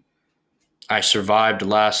survived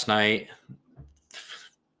last night.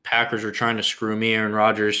 Packers were trying to screw me. Aaron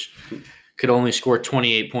Rodgers could only score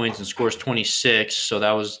 28 points and scores 26, so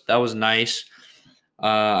that was nice.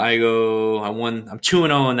 I'm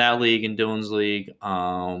 2-0 in that league, in Dylan's league.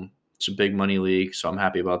 It's a big money league, so I'm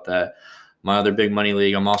happy about that. My other big money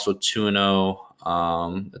league, I'm also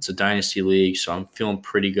 2-0. It's a dynasty league, so I'm feeling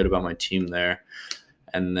pretty good about my team there.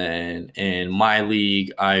 And then in my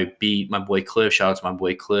league, I beat my boy Cliff. Shout out to my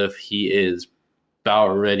boy Cliff. He is about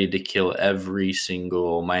ready to kill every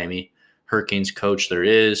single Miami Hurricanes coach there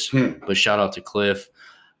is. But shout out to Cliff.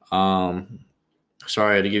 Sorry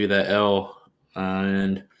I had to give you that L.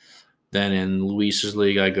 And then in Luis's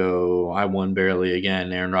league, I won barely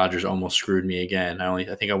again. Aaron Rodgers almost screwed me again.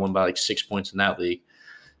 I think I won by like 6 points in that league.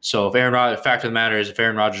 So the fact of the matter is, if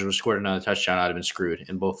Aaron Rodgers would scored another touchdown, I'd have been screwed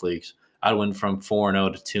in both leagues. I'd win from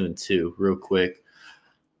 4-0 to 2-2 real quick.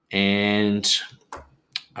 And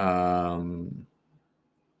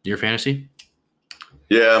your fantasy?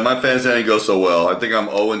 Yeah, my fantasy didn't go so well. I think I'm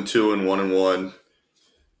 0-2 and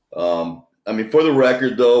 1-1. I mean, for the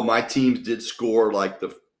record, though, my teams did score like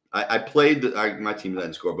my team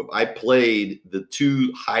didn't score, but I played the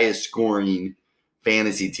 2 highest scoring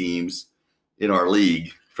fantasy teams in our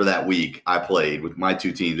league for that week. I played with my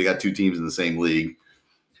 2 teams. We got 2 teams in the same league.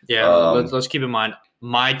 Yeah, let's keep in mind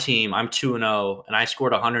my team. I'm 2-0, and I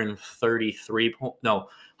scored 133 points. No,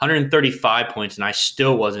 135 points, and I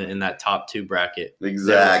still wasn't in that top 2 bracket.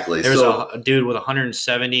 Exactly. There was a dude with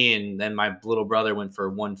 170, and then my little brother went for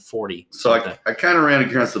 140. So I kind of ran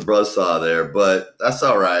against the buzzsaw there, but that's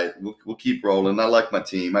all right. We'll keep rolling. I like my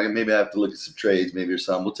team. Maybe I have to look at some trades, maybe or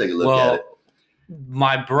something. We'll take a look at it.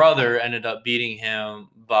 My brother ended up beating him,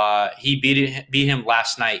 but he beat him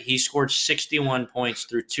last night. He scored 61 points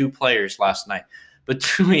through 2 players last night.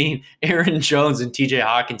 Between Aaron Jones and T.J.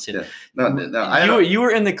 Hawkinson, you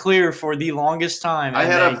were in the clear for the longest time. I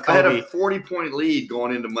had a 40-point lead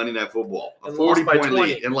going into Monday Night Football. A 40-point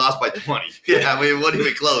lead and lost by 20. Yeah, I mean, it wasn't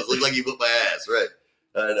even close. Looked like he whipped my ass, right?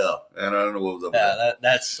 I know, and I don't know what was up. Yeah,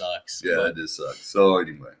 that sucks. Yeah, it did suck. So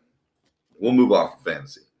anyway, we'll move on from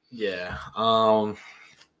fantasy. Yeah.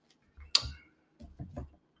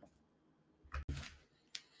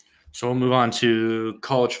 So we'll move on to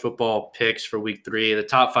college football picks for week 3. The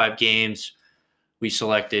top 5 games we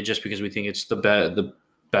selected just because we think it's the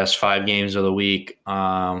best 5 games of the week.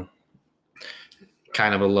 Kind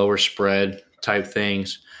of a lower spread type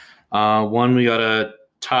things. One, we got a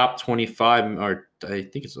top 25, or I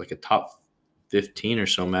think it's like a top 15 or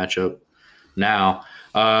so matchup now.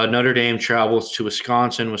 Notre Dame travels to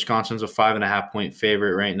Wisconsin. Wisconsin's a 5.5-point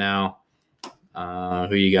favorite right now.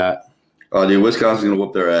 Who you got? Oh, dude, Wisconsin's going to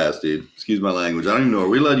whoop their ass, dude. Excuse my language. I don't even know. Are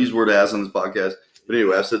we allowed to use the word ass on this podcast? But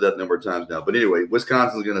anyway, I've said that a number of times now. But anyway,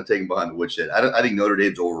 Wisconsin's going to take them behind the woodshed. I think Notre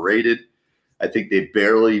Dame's overrated. I think they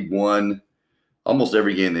barely won almost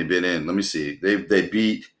every game they've been in. Let me see. They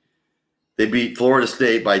beat Florida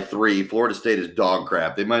State by 3. Florida State is dog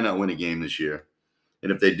crap. They might not win a game this year.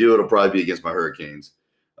 And if they do, it'll probably be against my Hurricanes.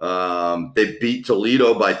 They beat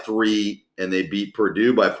Toledo by 3, and they beat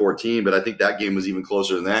Purdue by 14. But I think that game was even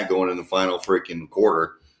closer than that going in the final freaking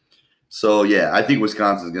quarter. So yeah, I think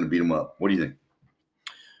Wisconsin's going to beat them up. What do you think?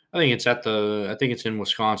 I think it's in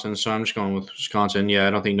Wisconsin, so I'm just going with Wisconsin. Yeah, I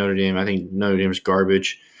don't think Notre Dame. I think Notre Dame's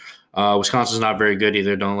garbage. Wisconsin's not very good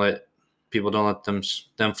either. Don't let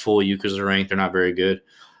them fool you because they're ranked. They're not very good.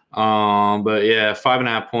 But yeah,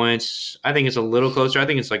 5.5 points. I think it's a little closer. I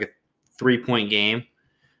think it's like a 3-point game.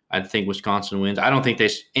 I think Wisconsin wins. I don't think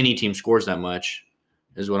any team scores that much,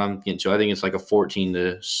 is what I'm getting to. I think it's like a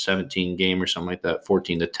 14-17 game or something like that,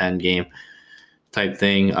 14-10 game type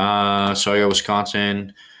thing. So I got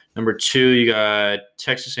Wisconsin. Number 2, you got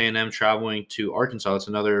Texas A&M traveling to Arkansas. It's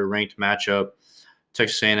another ranked matchup.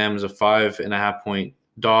 Texas A&M is a 5.5-point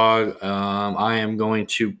dog. I am going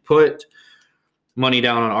to put money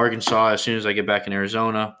down on Arkansas as soon as I get back in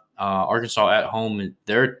Arizona. Arkansas at home,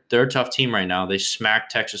 they're a tough team right now. They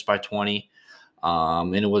smacked Texas by 20,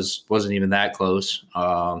 and it wasn't even that close.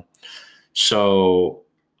 So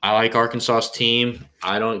I like Arkansas's team.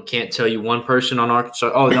 Can't tell you one person on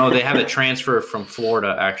Arkansas. Oh no, they have a transfer from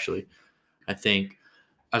Florida actually, I think,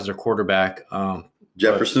 as their quarterback.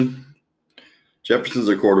 Jefferson. Jefferson's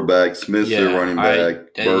their quarterback. Smith's their running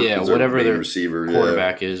back. Whatever their receiver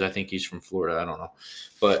quarterback is. I think he's from Florida. I don't know,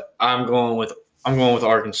 but I'm going with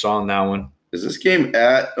Arkansas on that one. Is this game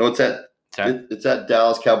at? Oh, it's at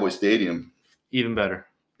Dallas Cowboy Stadium. Even better.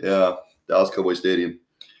 Yeah, Dallas Cowboy Stadium.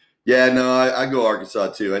 Yeah, no, I go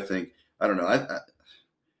Arkansas too. I think I don't know. I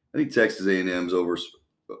think Texas A&M's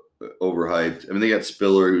overhyped. I mean, they got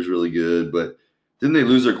Spiller, who's really good, but didn't they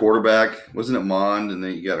lose their quarterback? Wasn't it Mond, and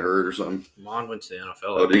then he got hurt or something? Mond went to the NFL.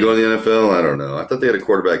 Oh, did he go to the NFL? I don't know. I thought they had a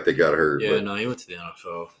quarterback that got hurt. Yeah, no, he went to the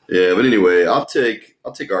NFL. Yeah, but anyway, I'll take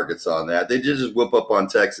Arkansas on that. They just whip up on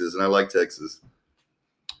Texas, and I like Texas.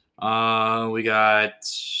 We got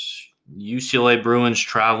UCLA Bruins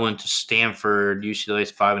traveling to Stanford.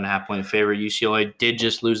 UCLA's 5.5-point favorite. UCLA did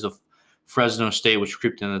just lose the Fresno State, which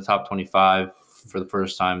creeped into the top 25 for the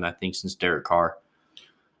first time, I think, since Derek Carr.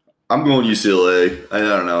 I'm going UCLA. I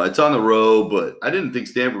don't know. It's on the road, but I didn't think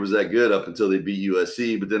Stanford was that good up until they beat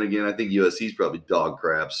USC. But then again, I think USC's probably dog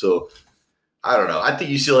crap. So I don't know. I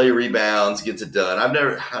think UCLA rebounds, gets it done. I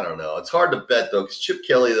don't know. It's hard to bet, though, because Chip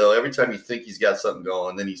Kelly, though, every time you think he's got something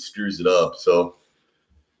going, then he screws it up. So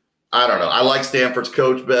I don't know. I like Stanford's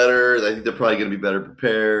coach better. I think they're probably going to be better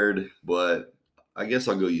prepared. But I guess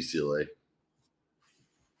I'll go UCLA.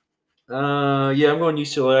 Yeah, I'm going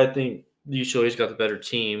UCLA. I think UCLA's got the better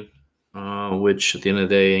team. Which at the end of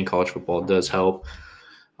the day in college football does help.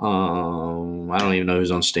 I don't even know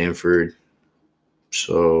who's on Stanford.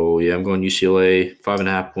 So, yeah, I'm going UCLA,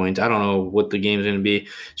 5.5 points. I don't know what the game's going to be.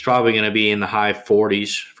 It's probably going to be in the high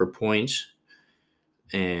 40s for points.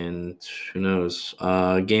 And who knows?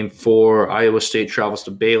 Game 4, Iowa State travels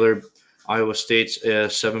to Baylor. Iowa State's a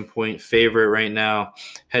 7-point favorite right now.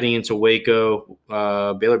 Heading into Waco,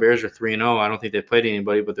 Baylor Bears are 3-0. I don't think they played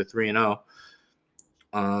anybody, but they're 3-0.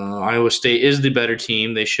 Iowa State is the better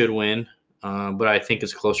team. They should win. but I think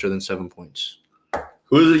it's closer than 7 points.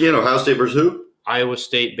 Who is it again? Ohio State versus who? Iowa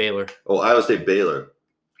State, Baylor. Oh, Iowa State, Baylor.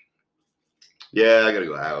 Yeah, I got to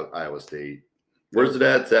go Iowa State. Where's it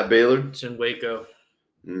at? It's at Baylor? It's in Waco.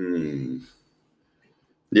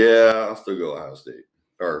 Yeah, I'll still go Iowa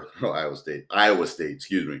State. Iowa State,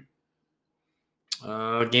 excuse me.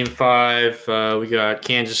 Game 5, we got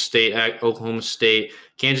Kansas State at Oklahoma State.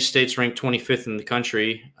 Kansas State's ranked 25th in the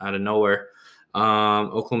country out of nowhere.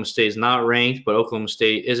 Oklahoma State is not ranked, but Oklahoma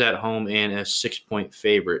State is at home and a 6-point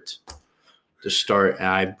favorite to start. And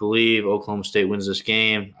I believe Oklahoma State wins this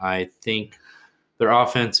game. I think their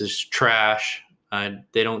offense is trash.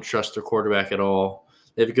 They don't trust their quarterback at all.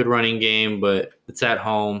 They have a good running game, but it's at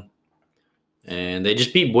home. And they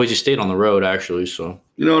just beat Boise State on the road, actually. So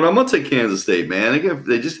you know what? I'm gonna take Kansas State, man.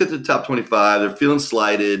 They just hit the top 25. They're feeling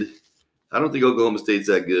slighted. I don't think Oklahoma State's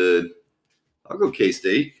that good. I'll go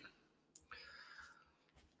K-State.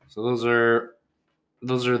 So those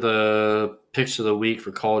are the picks of the week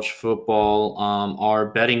for college football. Our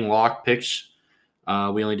betting lock picks.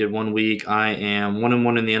 We only did 1 week. I am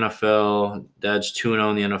 1-1 in the NFL. Dad's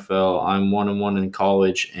 2-0 in the NFL. I'm 1-1 in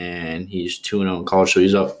college, and he's 2-0 in college. So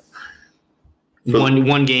he's up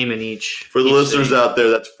one game in each. For the listeners out there,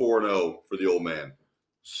 that's 4-0 for the old man.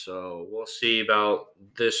 So we'll see about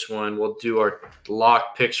this one. We'll do our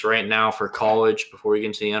lock picks right now for college before we get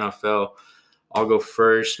into the NFL. I'll go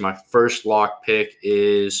first. My first lock pick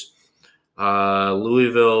is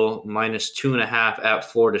Louisville minus 2.5 at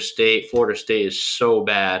Florida State. Florida State is so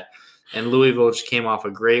bad. And Louisville just came off a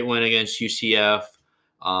great win against UCF.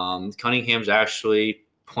 Cunningham's actually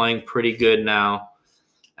playing pretty good now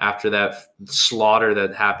after that slaughter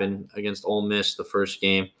that happened against Ole Miss the first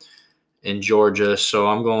game in Georgia. So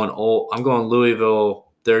I'm going Louisville.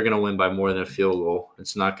 They're going to win by more than a field goal.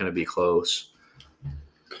 It's not going to be close.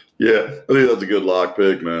 Yeah, I think that's a good lock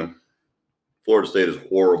pick, man. Florida State is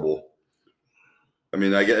horrible. I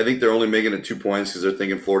mean, I think they're only making it 2 points because they're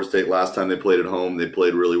thinking Florida State last time they played at home, they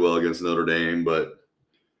played really well against Notre Dame, but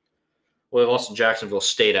well, also Jacksonville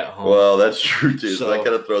State at home. Well, that's true too. So that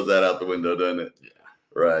kind of throws that out the window, doesn't it? Yeah.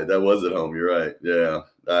 Right. That was at home. You're right. Yeah.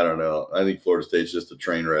 I don't know. I think Florida State's just a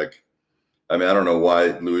train wreck. I mean, I don't know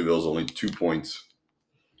why Louisville's only 2 points.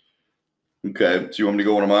 Okay. So you want me to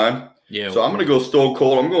go one of mine? Yeah. So I'm going to go stone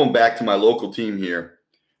cold. I'm going back to my local team here.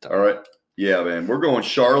 All right. Yeah, man. We're going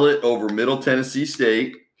Charlotte over Middle Tennessee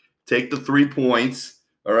State. Take the 3 points.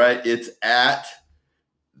 All right. It's at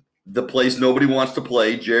the place nobody wants to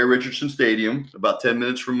play, Jerry Richardson Stadium, about 10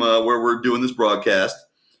 minutes from where we're doing this broadcast.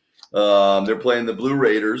 They're playing the Blue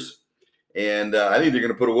Raiders, and I think they're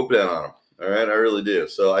going to put a whoop down on them. All right, I really do.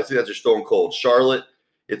 So I think that's a stone cold. Charlotte,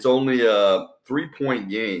 it's only a 3-point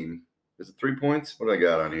game. Is it 3 points? What do I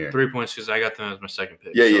got on here? 3 points because I got them as my second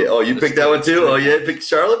pick. Yeah, yeah. Oh, you picked that one too? Oh, yeah, picked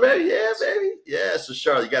Charlotte, baby? Yeah, baby. Yeah, so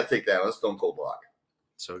Charlotte, you got to take that one. That's stone cold block.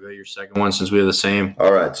 So go your second one since we have the same.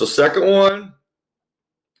 All right, so second one,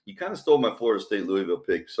 you kind of stole my Florida State Louisville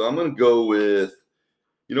pick. So I'm going to go with,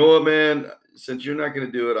 you know what, man? Since you're not going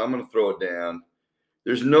to do it, I'm going to throw it down.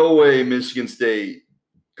 There's no way Michigan State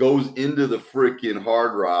goes into the freaking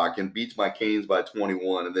Hard Rock and beats my Canes by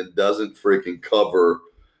 21 and then doesn't freaking cover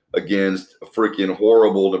against a freaking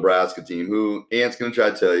horrible Nebraska team who Ant's going to try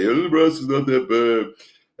to tell you, oh, Nebraska's not that bad.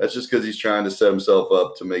 That's just because he's trying to set himself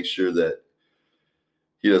up to make sure that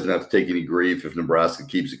he doesn't have to take any grief if Nebraska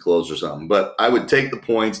keeps it close or something. But I would take the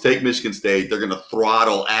points, take Michigan State. They're going to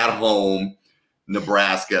throttle at home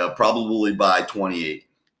Nebraska probably by 28.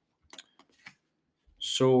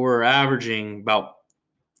 So we're averaging about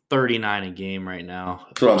 39 a game right now.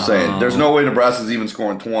 That's what I'm saying. There's no way Nebraska's even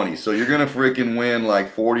scoring 20. So you're going to freaking win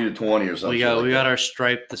like 40-20 or something. We got our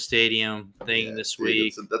Stripe the Stadium thing this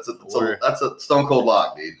week. That's a stone cold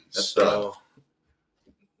lock, dude.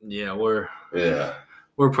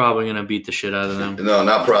 We're probably going to beat the shit out of them. No,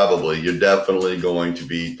 not probably. You're definitely going to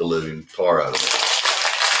beat the living tar out of them.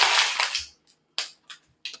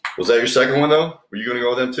 Was that your second one, though? Were you going to go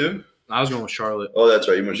with them, too? I was going with Charlotte. Oh, that's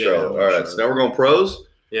right. You went Charlotte. All right. So now we're going pros?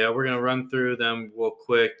 Yeah, we're going to run through them real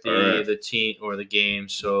quick, the team or the game.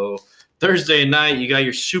 So Thursday night, you got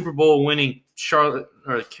your Super Bowl winning Charlotte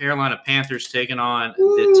or the Carolina Panthers taking on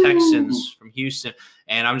the Texans from Houston.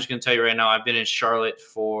 And I'm just going to tell you right now, I've been in Charlotte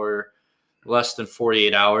for less than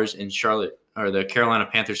 48 hours, and Charlotte or the Carolina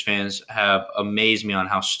Panthers fans have amazed me on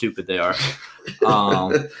how stupid they are. I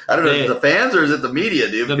don't know if it's the fans or is it the media,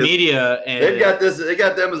 dude? The media, and they got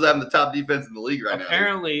them as having the top defense in the league right now.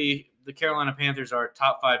 Apparently, the Carolina Panthers are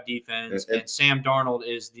top 5 defense, and Sam Darnold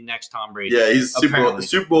is the next Tom Brady. Yeah, he's the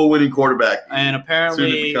Super Bowl winning quarterback. And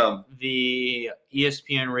apparently, the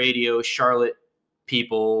ESPN radio Charlotte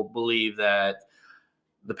people believe that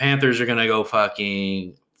the Panthers are going to go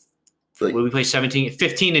fucking Like, we play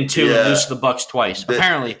 15 and 2 Yeah. and lose to the Bucks twice.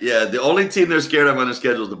 Apparently. Yeah, the only team they're scared of on their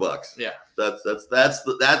schedule is the Bucks. Yeah.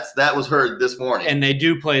 That was heard this morning. And they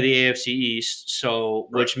do play the AFC East, so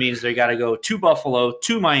which means they got to go to Buffalo,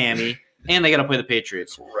 to Miami, and they got to play the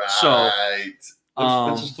Patriots. Right. So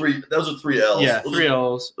those are 3 L's. Yeah, 3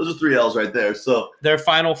 L's. Those are 3 L's right there. So their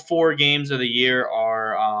final 4 games of the year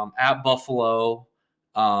are at Buffalo.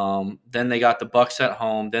 Then they got the Bucks at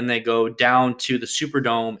home. Then they go down to the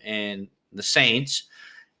Superdome and the Saints.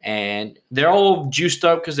 And they're all juiced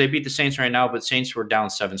up because they beat the Saints right now, but Saints were down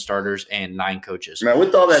 7 starters and 9 coaches. man,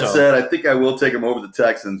 with all that said, I think I will take them over the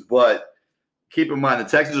Texans, but keep in mind the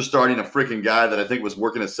Texans are starting a freaking guy that I think was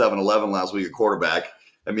working at 7-Eleven last week at quarterback.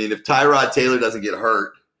 I mean, if Tyrod Taylor doesn't get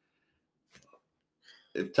hurt,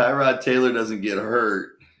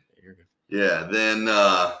 yeah, then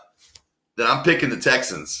I'm picking the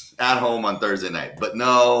Texans at home on Thursday night. But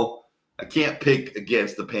no, I can't pick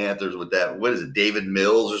against the Panthers with that. What is it, David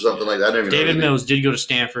Mills or something like that? David Mills did go to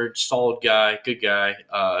Stanford. Solid guy, good guy.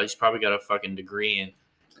 He's probably got a fucking degree in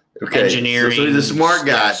engineering. So he's a smart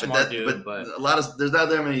guy, dude, but a lot of there's not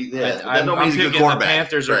that many. Yeah, I'm he's a good picking quarterback. the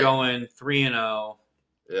Panthers are going 3-0.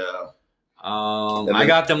 Yeah. I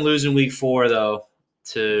got them losing week 4 though.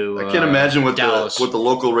 To I can't imagine what Dallas. the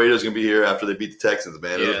local radio is going to be here after they beat the Texans,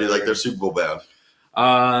 man. It'll be like they're Super Bowl bound.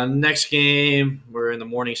 Next game, we're in the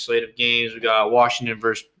morning slate of games. We got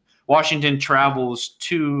Washington travels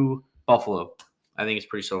to Buffalo. I think it's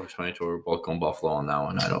pretty self-explanatory. We're both going Buffalo on that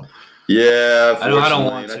one. Yeah, I don't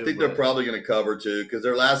want to. I think they're probably going to cover too because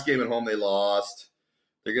their last game at home they lost.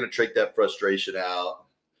 They're going to take that frustration out.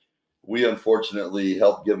 We unfortunately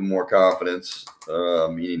helped give them more confidence,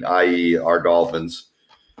 meaning i.e. our Dolphins.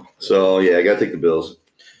 So yeah, I got to take the Bills.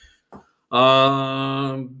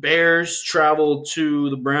 Bears travel to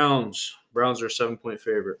the Browns. Browns are a 7-point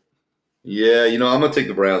favorite. Yeah, I'm going to take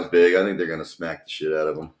the Browns big. I think they're going to smack the shit out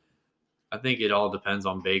of them. I think it all depends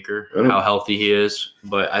on Baker, how healthy he is.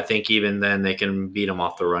 But I think even then they can beat him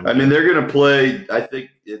off the run. I mean, they're going to play. I think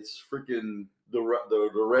it's freaking the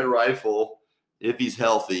Red Rifle if he's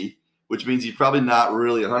healthy, which means he's probably not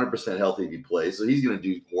really 100% healthy if he plays. So he's going to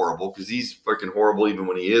do horrible because he's freaking horrible even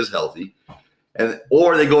when he is healthy.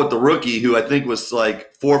 Or they go with the rookie who I think was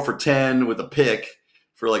like 4 for 10 with a pick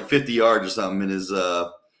for like 50 yards or something in his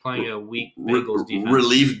playing a weak Bengals defense.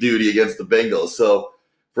 Relief duty against the Bengals. So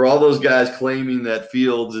for all those guys claiming that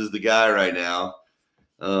Fields is the guy right now,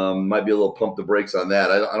 might be a little pump the brakes on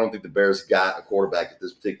that. I don't think the Bears got a quarterback at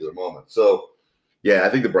this particular moment. So, yeah, I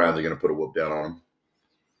think the Browns are going to put a whoop down on them.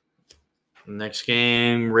 Next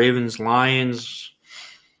game, Ravens-Lions.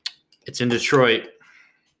 It's in Detroit.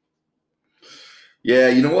 Yeah,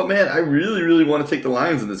 you know what, man? I really, really want to take the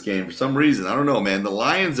Lions in this game for some reason. I don't know, man. The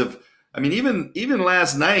Lions have – I mean, even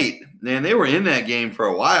last night, man, they were in that game for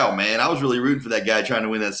a while, man. I was really rooting for that guy trying to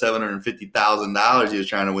win that $750,000 he was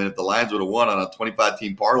trying to win if the Lions would have won on a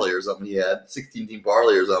 25-team parlay or something he had, 16-team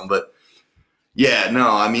parlay or something. But, yeah, no,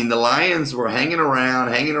 I mean, the Lions were hanging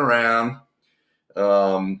around.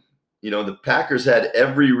 The Packers had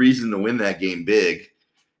every reason to win that game big.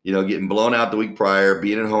 Getting blown out the week prior,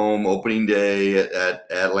 being at home, opening day at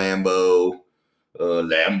Lambeau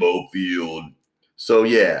Field. So,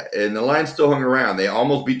 yeah, and the Lions still hung around. They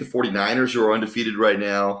almost beat the 49ers, who are undefeated right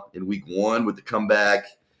now in week 1 with the comeback.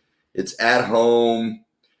 It's at home.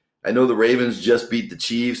 I know the Ravens just beat the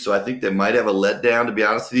Chiefs, so I think they might have a letdown, to be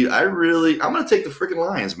honest with you. I'm going to take the freaking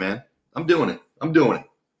Lions, man. I'm doing it.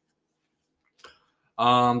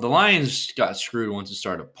 The Lions got screwed once it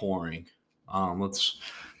started pouring.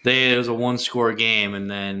 It was a 1-score game,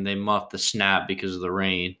 and then they muffed the snap because of the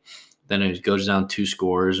rain. Then it goes down 2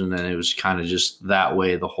 scores, and then it was kind of just that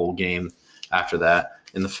way the whole game after that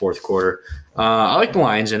in the fourth quarter. I like the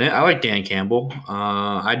Lions in it. I like Dan Campbell.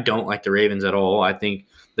 I don't like the Ravens at all. I think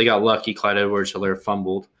they got lucky. Clyde Edwards-Helaire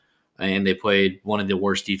fumbled, and they played one of the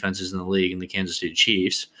worst defenses in the league in the Kansas City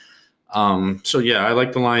Chiefs. So, yeah, I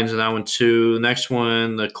like the Lions in that one too. The next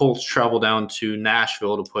one, the Colts travel down to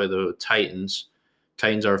Nashville to play the Titans.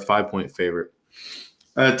 Titans are a 5-point favorite.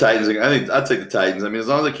 Titans. I think I'd take the Titans. I mean, as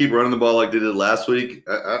long as they keep running the ball like they did last week,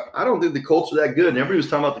 I don't think the Colts are that good. And everybody was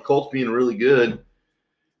talking about the Colts being really good,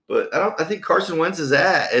 but I think Carson Wentz is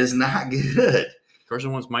not good.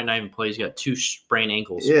 Carson Wentz might not even play. He's got 2 sprained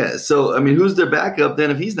ankles. Yeah. So I mean, who's their backup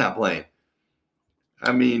then if he's not playing?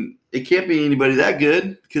 I mean, it can't be anybody that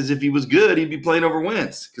good because if he was good, he'd be playing over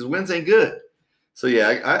Wentz because Wentz ain't good. So,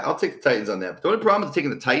 yeah, I'll take the Titans on that. But the only problem with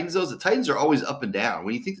taking the Titans, though, is the Titans are always up and down.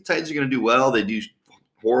 When you think the Titans are going to do well, they do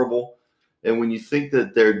horrible. And when you think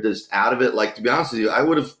that they're just out of it, like, to be honest with you, I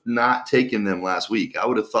would have not taken them last week. I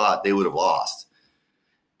would have thought they would have lost.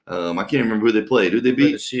 I can't remember who they played. Who they The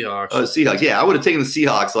beat? Seahawks. Seahawks. Yeah, I would have taken the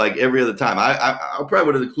Seahawks like every other time. I probably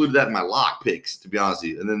would have included that in my lock picks, to be honest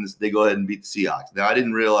with you. And then they go ahead and beat the Seahawks. Now, I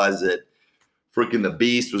didn't realize that freaking the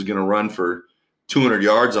Beast was going to run for 200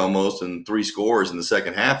 yards almost and 3 scores in the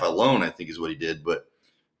second half alone, I think is what he did. But,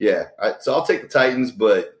 yeah, so I'll take the Titans,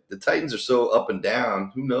 but the Titans are so up and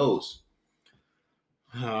down. Who knows?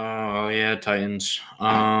 Oh, yeah, Titans.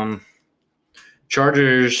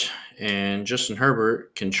 Chargers and Justin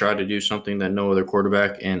Herbert can try to do something that no other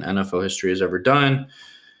quarterback in NFL history has ever done.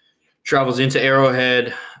 Travels into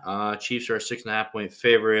Arrowhead. Chiefs are a 6.5-point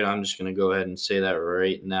favorite. I'm just going to go ahead and say that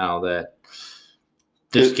right now that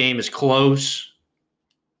this game is close,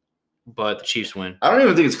 but the Chiefs win. I don't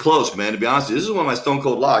even think it's close, man, to be honest with you. This is one of my stone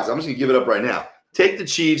cold locks. I'm just going to give it up right now. Take the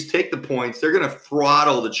Chiefs, take the points. They're going to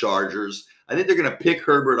throttle the Chargers. I think they're going to pick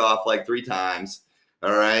Herbert off like 3 times.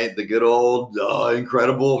 All right, the good old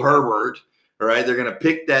incredible Herbert. All right, they're going to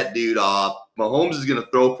pick that dude off. Mahomes is going to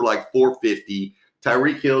throw for like 450.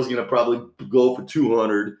 Tyreek Hill is going to probably go for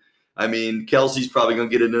 200. I mean, Kelsey's probably going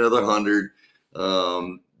to get another 100.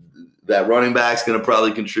 That running back's going to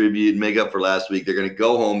probably contribute and make up for last week. They're going to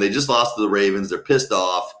go home. They just lost to the Ravens. They're pissed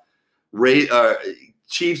off.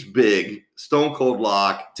 Chiefs big, stone cold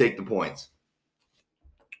lock. Take the points.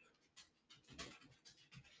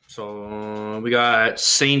 So we got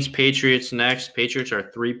Saints Patriots next. Patriots are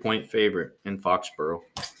a 3-point favorite in Foxborough.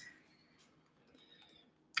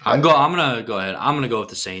 I'm gonna go ahead. I'm gonna go with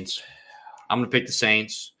the Saints. I'm gonna pick the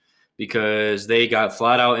Saints because they got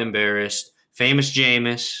flat out embarrassed. Famous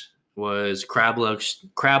Jameis was crab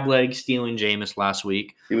leg stealing Jameis last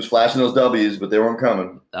week. He was flashing those W's, but they weren't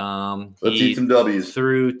coming. Let's eat some W's.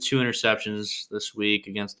 Threw 2 interceptions this week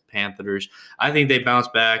against the Panthers. I think they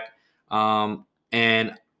bounced back.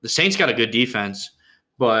 And the Saints got a good defense,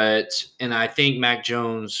 and I think Mac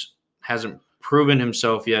Jones hasn't proven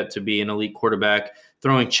himself yet to be an elite quarterback.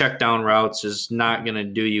 Throwing check down routes is not going to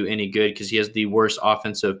do you any good because he has the worst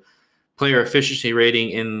offensive player efficiency rating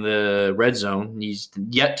in the red zone. He's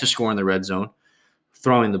yet to score in the red zone.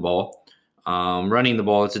 Throwing the ball, running the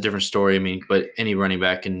ball, it's a different story. I mean, but any running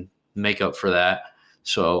back can make up for that.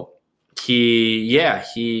 So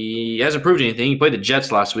he hasn't proved anything. He played the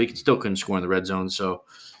Jets last week and still couldn't score in the red zone. So.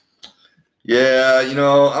 Yeah,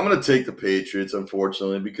 I'm going to take the Patriots,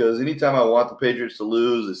 unfortunately, because anytime I want the Patriots to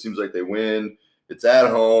lose, it seems like they win. It's at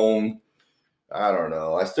home. I don't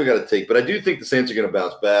know. I still got to take, but I do think the Saints are going to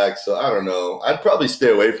bounce back. So I don't know. I'd probably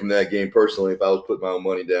stay away from that game personally if I was putting my own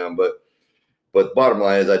money down. But bottom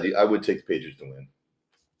line is, I would take the Patriots to win.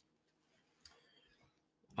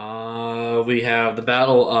 We have the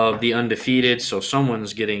battle of the undefeated. So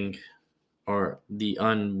someone's getting, or the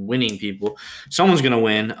unwinning people, someone's going to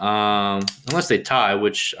win unless they tie,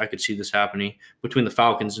 which I could see this happening between the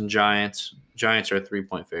Falcons and Giants. Giants are a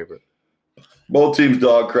 3-point favorite. Both teams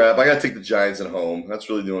dog crap. I got to take the Giants at home. That's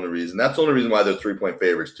really the only reason. That's the only reason why they're 3-point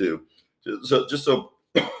favorites too. Just so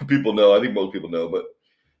people know, I think most people know, but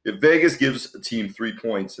if Vegas gives a team 3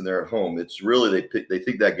 points and they're at home, it's really they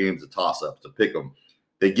think that game's a toss-up. It's a pick 'em.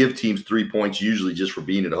 They give teams 3 points usually just for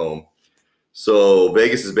being at home. So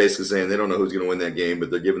Vegas is basically saying they don't know who's going to win that game,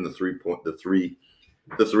 but they're giving the three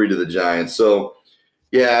to the Giants. So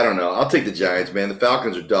yeah, I don't know. I'll take the Giants, man. The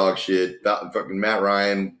Falcons are dog shit. Fucking Matt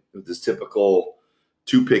Ryan with his typical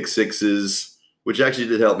 2 pick sixes, which actually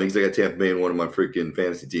did help me because I got Tampa Bay in one of my freaking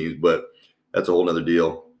fantasy teams, but that's a whole nother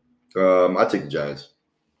deal. I take the Giants.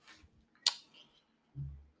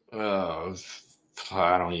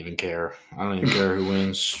 I don't even care. I don't even care who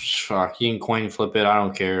wins. Fuck, you can coin flip it. I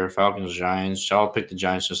don't care. Falcons, Giants. I'll pick the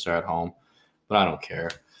Giants since they're at home, but I don't care.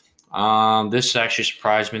 This actually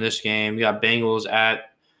surprised me. This game, we got Bengals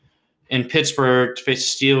in Pittsburgh to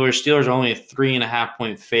face the Steelers. Steelers are only a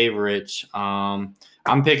 3.5-point favorites. I'm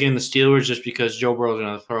picking the Steelers just because Joe Burrow is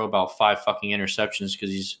going to throw about 5 fucking interceptions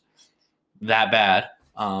because he's that bad.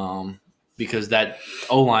 Because that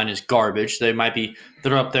O-line is garbage.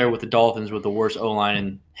 They're up there with the Dolphins with the worst O-line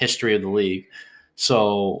in history of the league.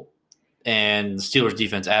 So, and the Steelers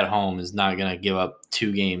defense at home is not going to give up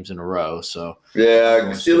 2 games in a row. So yeah,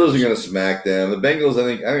 Steelers are going to smack them. The Bengals, I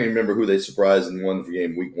don't even remember who they surprised in one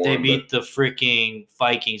game week 1. They beat the freaking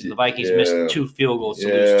Vikings. The Vikings missed 2 field goals to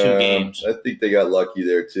lose 2 games. I think they got lucky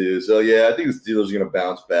there too. So yeah, I think the Steelers are going to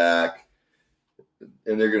bounce back,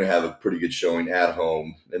 and they're going to have a pretty good showing at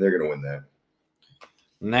home, and they're going to win that.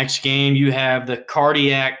 Next game, you have the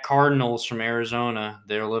Cardiac Cardinals from Arizona.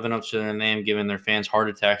 They're living up to their name, giving their fans heart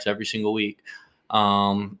attacks every single week.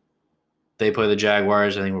 They play the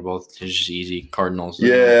Jaguars. I think it's just easy. Cardinals.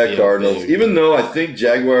 Yeah, Cardinals. Even though I think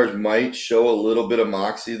Jaguars might show a little bit of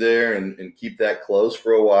moxie there and keep that close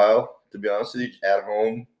for a while, to be honest with you, at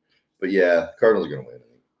home. But yeah, Cardinals are going to win.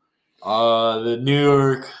 The New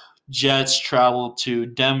York Jets travel to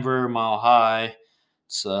Denver, Mile High.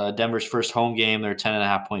 It's Denver's first home game. They're a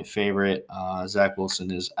 10.5-point favorite. Zach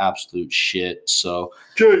Wilson is absolute shit. So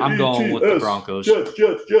I'm going with the Broncos. Jets.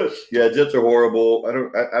 Yeah, Jets are horrible.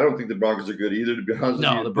 I don't think the Broncos are good either, to be honest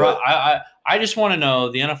with you. I just want to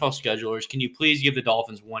know, the NFL schedulers, can you please give the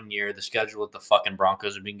Dolphins 1 year the schedule that the fucking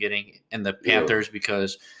Broncos have been getting, and the Panthers,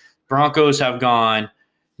 because Broncos have gone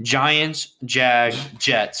Giants, Jags,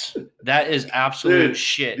 Jets. That is absolute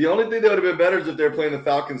shit. The only thing that would have been better is if they were playing the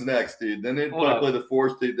Falcons next, dude. Then they'd probably play the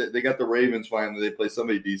Force. They got the Ravens finally. They play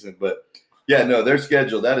somebody decent. But, yeah, no, their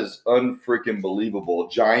schedule, that is unfreaking believable.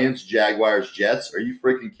 Giants, Jaguars, Jets. Are you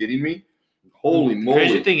freaking kidding me? Holy moly. The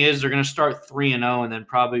crazy thing is they're going to start 3-0 and then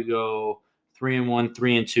probably go 3-1,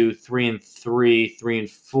 3-2, 3-3,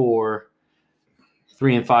 3-4,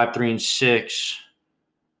 3-5, 3-6.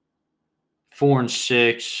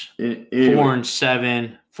 4-6,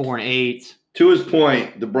 4-7, 4-8. To his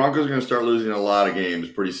point, the Broncos are going to start losing a lot of games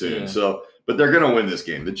pretty soon. Yeah. So, but they're going to win this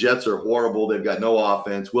game. The Jets are horrible. They've got no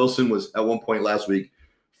offense. Wilson was at one point last week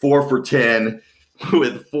 4 for 10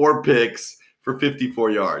 with 4 picks for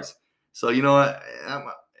 54 yards. So you know what?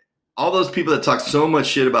 All those people that talk so much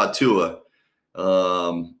shit about Tua.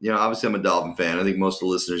 Obviously I'm a Dolphin fan. I think most of the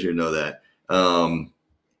listeners here know that.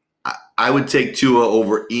 I would take Tua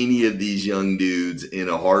over any of these young dudes in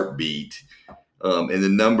a heartbeat, and the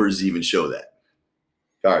numbers even show that.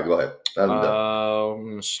 All right, go ahead. I'm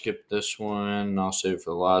going to skip this one. I'll save it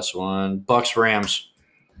for the last one. Bucs-Rams.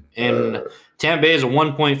 And Tampa Bay is a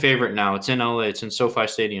 1-point favorite now. It's in LA. It's in SoFi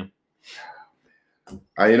Stadium.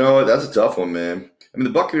 That's a tough one, man. I mean,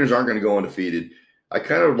 the Buccaneers aren't going to go undefeated. I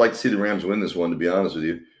kind of would like to see the Rams win this one, to be honest with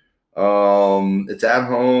you. It's at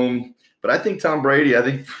home. But I think Tom Brady,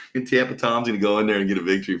 Tampa Tom's going to go in there and get a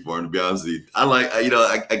victory for him, to be honest with you.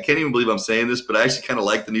 I can't even believe I'm saying this, but I actually kind of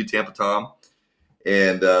like the new Tampa Tom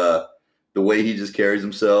and the way he just carries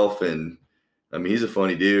himself. And, I mean, he's a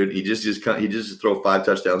funny dude. He just throw 5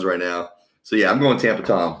 touchdowns right now. So, yeah, I'm going Tampa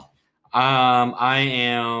Tom. I'm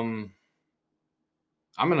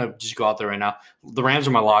going to just go out there right now. The Rams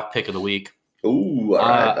are my lock pick of the week. Ooh, all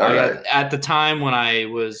right. At the time when I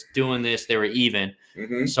was doing this, they were even.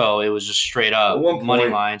 Mm-hmm. So it was just straight up money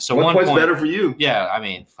line. So 1 point's better for you. Yeah, I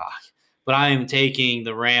mean, fuck. But I am taking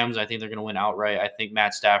the Rams. I think they're going to win outright. I think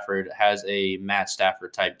Matt Stafford has a Matt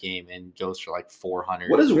Stafford type game and goes for like 400.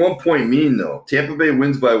 What does 1 point mean, though? Tampa Bay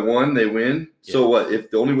wins by 1, they win. Yeah. So what? If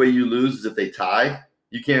the only way you lose is if they tie,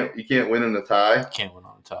 you can't win in a tie. You can't win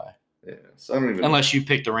on a tie. Yeah, so I don't even. Unless you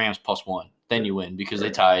pick the Rams +1, then you win because they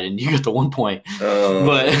tied and you get the 1 point.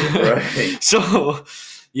 Right. So.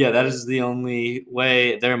 Yeah, that is the only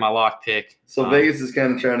way. They're my lock pick. So Vegas is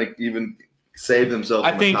kind of trying to even save themselves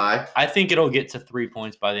from a tie? I think it'll get to 3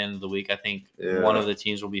 points by the end of the week. I think one of the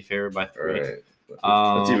teams will be favored by 3. Right.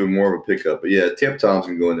 That's even more of a pickup. But, yeah, Tampa Tom's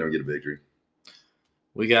going to go in there and get a victory.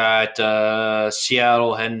 We got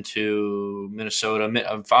Seattle heading to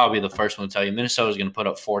Minnesota. I'll be the first one to tell you. Minnesota's going to put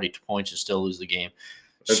up 40 points and still lose the game.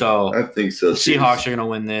 So I think so. The Seahawks are going to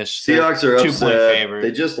win this. Seahawks are 2-point favorite.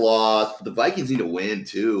 They just lost. But the Vikings need to win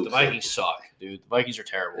too. The Vikings suck, dude. The Vikings are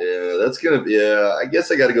terrible. Yeah, that's gonna be. Yeah, I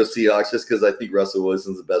guess I got to go Seahawks just because I think Russell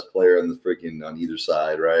Wilson's the best player on either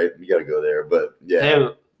side, right? You got to go there. But yeah,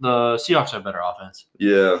 the Seahawks have better offense.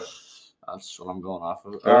 Yeah, that's what I'm going off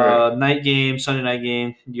of. Right. Night game, Sunday night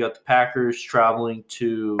game. You got the Packers traveling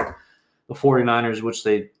to the 49ers, which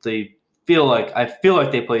they feel like. I feel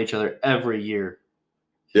like they play each other every year.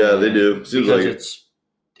 Yeah, they do. Seems because like it's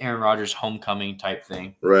Aaron Rodgers' homecoming type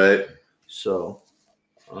thing. Right. So,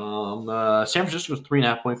 San Francisco's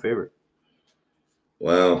 3.5-point favorite.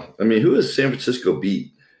 Wow. I mean, who has San Francisco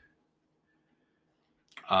beat?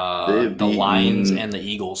 The Lions and the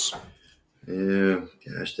Eagles. Yeah,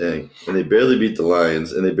 gosh dang. And they barely beat the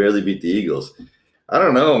Lions, and they barely beat the Eagles. I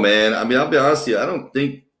don't know, man. I mean, I'll be honest with you. I don't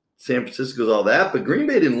think San Francisco's all that, but Green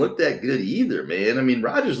Bay didn't look that good either, man. I mean,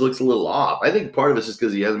 Rodgers looks a little off. I think part of it's just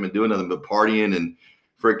because he hasn't been doing nothing but partying and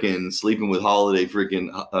freaking sleeping with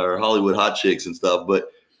Hollywood hot chicks and stuff. But,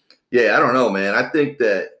 yeah, I don't know, man. I think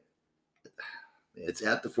that it's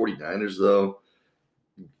at the 49ers, though.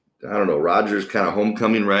 I don't know. Rodgers kind of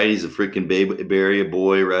homecoming, right? He's a freaking Bay Area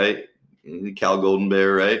boy, right? Cal Golden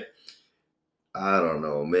Bear, right? I don't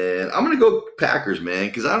know, man. I'm going to go Packers, man,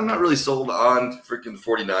 because I'm not really sold on freaking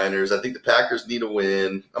 49ers. I think the Packers need a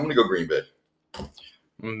win. I'm going to go Green Bay. I'm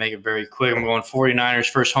going to make it very quick. I'm going 49ers,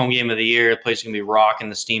 first home game of the year. The place is going to be rocking.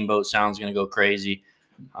 The Steamboat Sound's going to go crazy.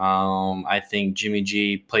 I think Jimmy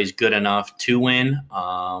G plays good enough to win.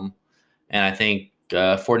 And I think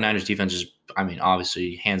 49ers defense is, I mean,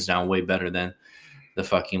 obviously, hands down, way better than the the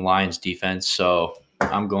fucking Lions defense. So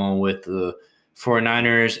I'm going with the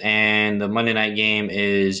 49ers, and the Monday night game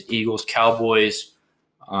is Eagles-Cowboys.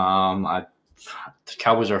 The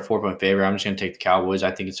Cowboys are a 4-point favorite. I'm just going to take the Cowboys.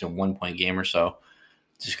 I think it's a 1-point game or so,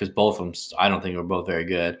 just because both of them, I don't think are both very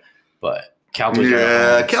good. But Cowboys are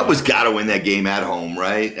at home, Cowboys so. got to win that game at home,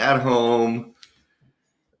 right? At home,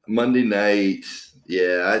 Monday night.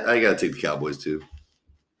 Yeah, I got to take the Cowboys too.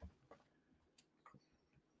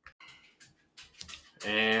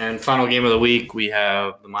 And final game of the week, we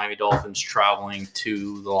have the Miami Dolphins traveling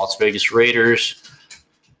to the Las Vegas Raiders.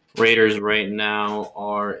 Raiders right now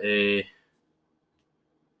are a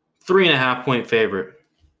 3.5-point favorite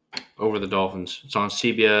over the Dolphins. It's on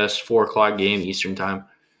CBS, 4 o'clock game Eastern time.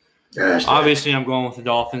 Gosh, Obviously, I'm going with the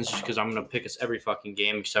Dolphins just because I'm going to pick us every fucking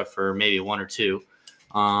game except for maybe 1 or 2.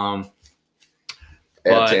 At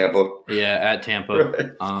Tampa. Yeah, at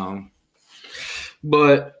Tampa.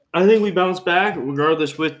 But I think we bounce back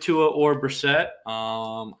regardless with Tua or Brissett.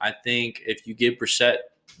 I think if you give Brissett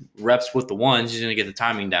reps with the ones, he's going to get the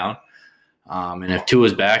timing down. And if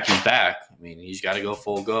Tua's back, he's back. I mean, he's got to go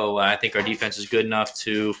full go. I think our defense is good enough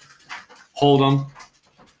to hold him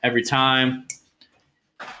every time.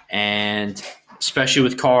 And especially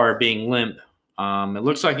with Carr being limp, it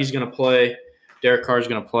looks like he's going to play. Derek Carr is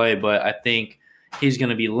going to play, but I think he's going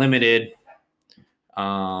to be limited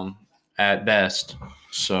at best.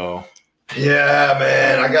 So, yeah,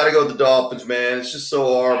 man, I got to go with the Dolphins, man. It's just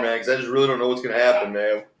so hard, man, because I just really don't know what's going to happen,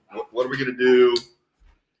 man. What are we going to do?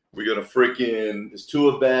 We're going to freaking – is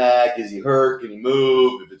Tua back? Is he hurt? Can he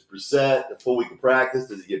move? If it's Brissett, a full week of practice,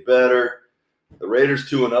 does he get better? The Raiders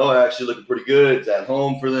 2-0 actually looking pretty good. It's at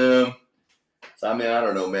home for them. So, I mean, I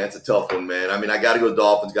don't know, man. It's a tough one, man. I mean, I got to go with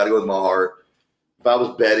Dolphins. Got to go with my heart. If I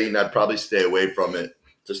was betting, I'd probably stay away from it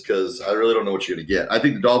just because I really don't know what you're going to get. I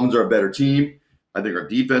think the Dolphins are a better team. I think our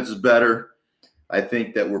defense is better. I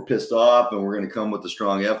think that we're pissed off and we're going to come with a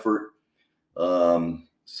strong effort.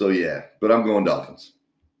 So, yeah, but I'm going Dolphins.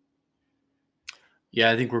 yeah,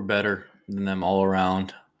 I think we're better than them all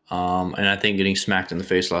around. And I think getting smacked in the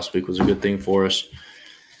face last week was a good thing for us.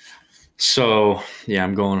 So, yeah,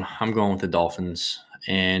 I'm going with the Dolphins.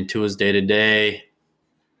 And Tua's day-to-day.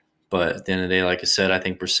 But at the end of the day, like I said, I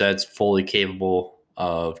think Brissett's fully capable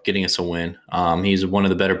of getting us a win. He's one of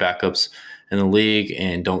the better backups in the league,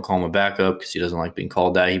 and don't call him a backup because he doesn't like being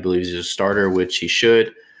called that. He believes he's a starter, which he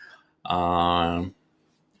should. And,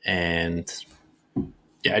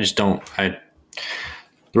 yeah, I just don't –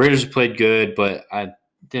 the Raiders have played good, but at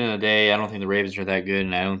the end of the day, I don't think the Ravens are that good,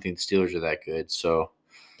 and I don't think the Steelers are that good. So,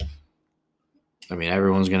 I mean,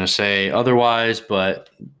 everyone's going to say otherwise, but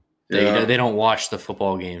they don't watch the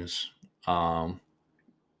football games.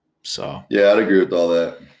 So yeah, I'd agree with all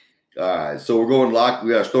that. All right, so we're going lock.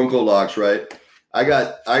 We got Stone Cold locks, right? I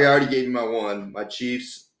already gave you my one. My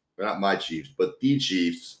Chiefs, not my Chiefs, but the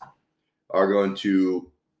Chiefs are going to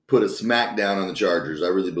put a smackdown on the Chargers. I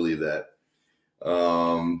really believe that.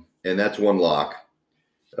 And that's one lock.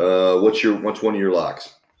 What's one of your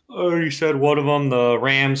locks? I already said one of them. The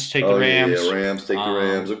Rams take the Rams. Yeah, Rams take the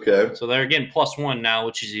Rams. Okay. So they're getting +1 now,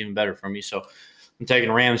 which is even better for me. So I'm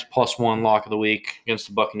taking Rams +1 lock of the week against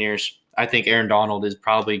the Buccaneers. I think Aaron Donald is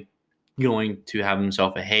probably going to have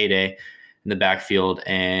himself a heyday in the backfield,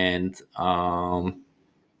 and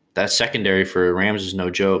that secondary for Rams is no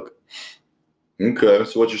joke. Okay,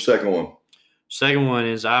 so what's your second one? Second one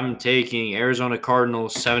is I'm taking Arizona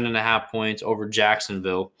Cardinals 7.5 points over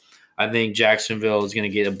Jacksonville. I think Jacksonville is going to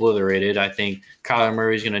get obliterated. I think Kyler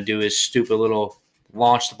Murray is going to do his stupid little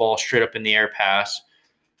launch the ball straight up in the air pass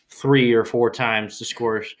 3 or 4 times to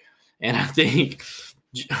score. And I think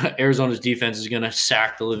Arizona's defense is going to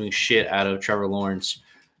sack the living shit out of Trevor Lawrence.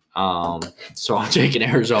 So I'm taking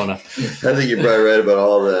Arizona. I think you're probably right about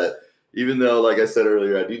all of that. Even though, like I said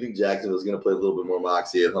earlier, I do think Jacksonville is going to play a little bit more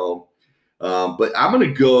moxie at home. But I'm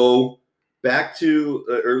going to go back to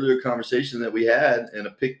an earlier conversation that we had and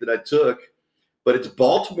a pick that I took. But it's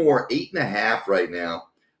Baltimore 8.5 right now.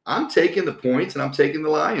 I'm taking the points and I'm taking the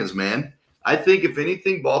Lions, man. I think if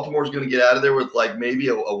anything, Baltimore's going to get out of there with like maybe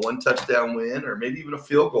a 1-touchdown win or maybe even a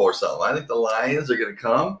field goal or something. I think the Lions are going to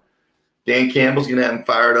come. Dan Campbell's going to have them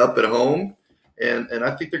fired up at home. And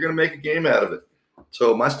I think they're going to make a game out of it.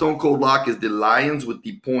 So my Stone Cold lock is the Lions with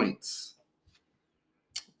the points.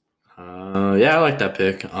 Yeah, I like that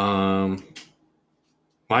pick. Mine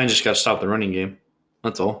just got to stop the running game.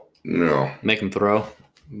 That's all. No. Make them throw.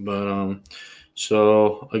 But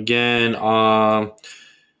so again,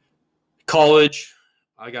 college,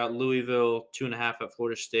 I got Louisville 2.5 at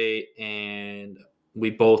Florida State, and we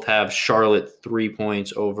both have Charlotte 3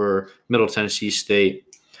 points over Middle Tennessee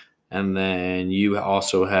State, and then you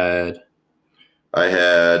also had I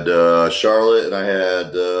had Charlotte, and I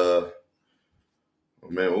had oh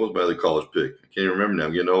man, what was my other college pick? I can't even remember now.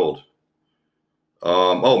 I'm getting old.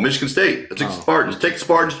 Michigan State. I took the Spartans. Take the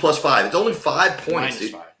Spartans +5. It's only 5 points.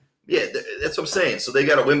 -5. Yeah, that's what I'm saying. So they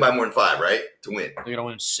got to win by more than 5, right, to win. They're gonna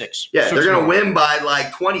win 6. Yeah, they they're gonna win by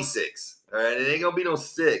like 26. All right, it ain't gonna be no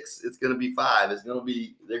 6. It's gonna be 5.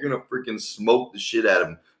 They're gonna freaking smoke the shit out of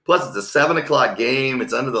them. Plus, it's a 7:00 game.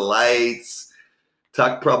 It's under the lights.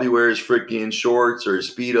 Tuck probably wears freaking shorts or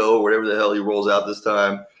Speedo or whatever the hell he rolls out this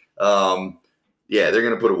time. Yeah, they're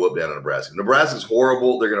going to put a whoop down on Nebraska. Nebraska's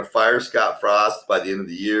horrible. They're going to fire Scott Frost by the end of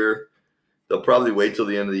the year. They'll probably wait till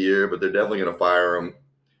the end of the year, but they're definitely going to fire him.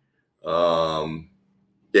 I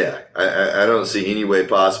don't see any way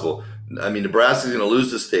possible. I mean, Nebraska's going to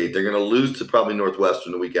lose to State. They're going to lose to probably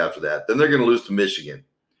Northwestern the week after that. Then they're going to lose to Michigan.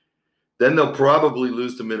 Then they'll probably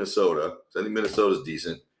lose to Minnesota. I think Minnesota's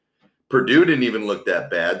decent. Purdue didn't even look that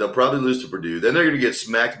bad. They'll probably lose to Purdue. Then they're going to get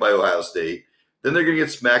smacked by Ohio State. Then they're going to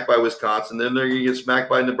get smacked by Wisconsin. Then they're going to get smacked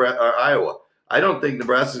by Iowa. I don't think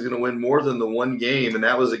Nebraska's going to win more than the one game, and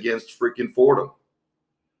that was against freaking Fordham.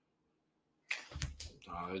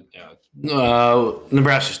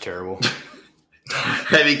 Nebraska's terrible.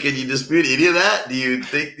 I mean, can you dispute any of that? Do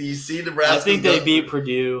you see Nebraska? I think they beat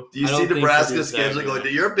Purdue. Do you see Nebraska's schedule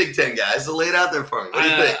going? You're a Big Ten guy, so lay it out there for me. What do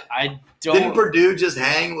you think? I don't. Didn't Purdue just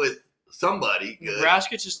hang with somebody good?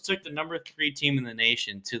 Nebraska just took the number 3 team in the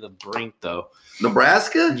nation to the brink, though.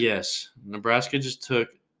 Nebraska? Yes. Nebraska just took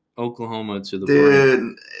Oklahoma to the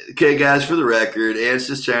brink. Okay, guys, for the record, Ant's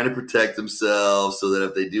just trying to protect themselves so that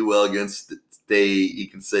if they do well against State, you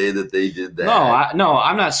can say that they did that. No,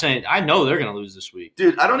 I'm not saying. I know they're going to lose this week.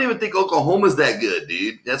 Dude, I don't even think Oklahoma's that good,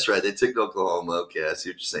 dude. That's right. They took Oklahoma. Okay, I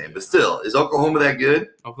see what you're saying. But still, is Oklahoma that good?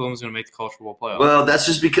 Oklahoma's going to make the college football playoff. Well, that's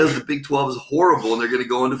just because the Big 12 is horrible and they're going to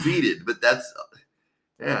go undefeated. But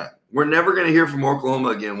we're never going to hear from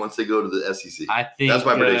Oklahoma again once they go to the SEC. I think that's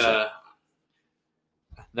my prediction.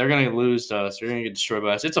 They're going to lose to us. They're going to get destroyed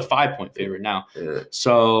by us. It's a 5-point favorite now. Yeah.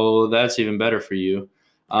 So that's even better for you.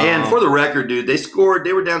 And for the record, dude, they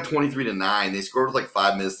were down 23-9. They scored with like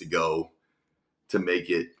 5 minutes to go to make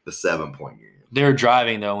it the 7-point game. They were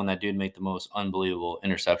driving, though, when that dude made the most unbelievable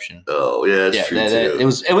interception. Oh, yeah, that's true, too. It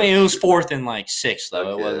was 4th and like 6, though.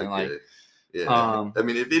 Okay, it wasn't like – yeah. I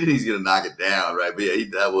mean, if anything, he's going to knock it down, right? But, yeah,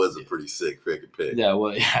 that was a pretty sick freaking pick. Yeah,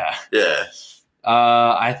 well, yeah. Yeah.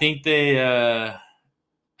 I think they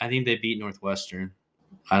beat Northwestern.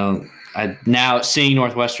 Seeing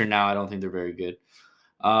Northwestern now, I don't think they're very good.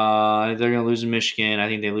 They're going to lose to Michigan. I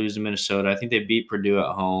think they lose to Minnesota. I think they beat Purdue at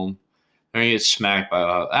home. They're going to get smacked by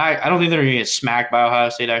Ohio. I don't think they're going to get smacked by Ohio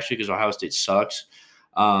State, actually, because Ohio State sucks.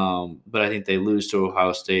 But I think they lose to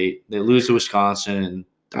Ohio State. They lose to Wisconsin, and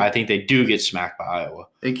I think they do get smacked by Iowa.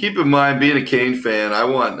 And keep in mind, being a Cane fan, I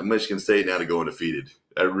want Michigan State now to go undefeated.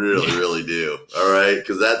 I really, really do. All right?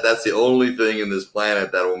 Because that's the only thing in this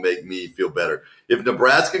planet that will make me feel better. If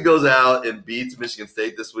Nebraska goes out and beats Michigan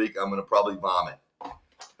State this week, I'm going to probably vomit.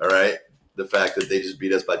 All right? The fact that they just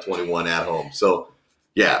beat us by 21 at home. So,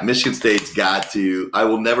 yeah, Michigan State's got to – I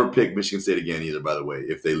will never pick Michigan State again either, by the way,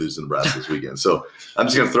 if they lose to Nebraska this weekend. So, I'm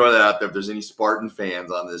just going to throw that out there. If there's any Spartan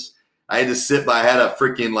fans on this, I had to sit by – I had a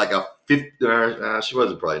freaking like a 50 she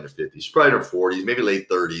wasn't probably in her 50s. She's probably in her 40s, maybe late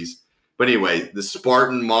 30s. But anyway, the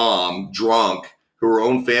Spartan mom, drunk, who her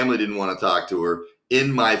own family didn't want to talk to her,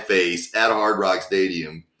 in my face at Hard Rock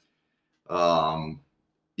Stadium.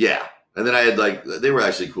 Yeah. And then I had they were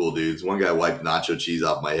actually cool dudes. One guy wiped nacho cheese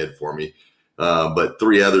off my head for me. But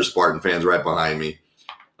 3 other Spartan fans right behind me.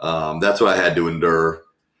 That's what I had to endure.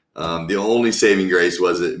 The only saving grace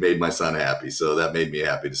was it made my son happy. So that made me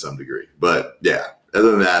happy to some degree. But yeah,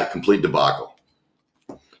 other than that, complete debacle.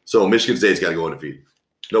 So Michigan State's got to go undefeated.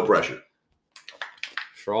 No pressure.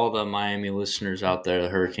 For all the Miami listeners out there, the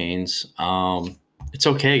Hurricanes, it's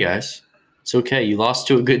okay, guys. It's okay. You lost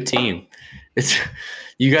to a good team.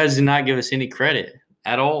 You guys did not give us any credit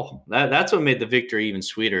at all. That's what made the victory even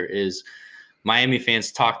sweeter is Miami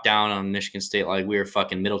fans talk down on Michigan State like we were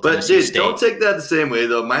fucking Middle Tennessee But, dude, State. Don't take that the same way,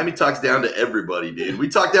 though. Miami talks down to everybody, dude. We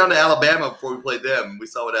talked down to Alabama before we played them. We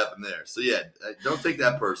saw what happened there. So, yeah, don't take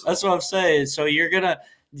that personally. That's what I'm saying. So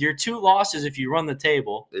your 2 losses, if you run the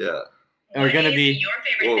table, are going to be your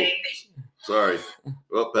favorite thing. Sorry.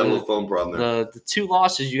 Well, had a little phone problem there. The 2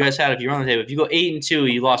 losses you guys had, if you run the table, if you go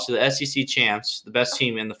 8-2, you lost to the SEC champs, the best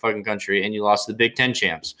team in the fucking country, and you lost to the Big Ten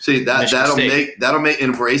champs. See, that'll make,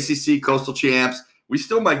 and for ACC Coastal champs, we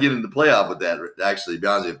still might get into the playoff with that. Actually, to be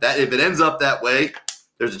honest, if it ends up that way,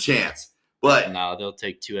 there's a chance. But no, they'll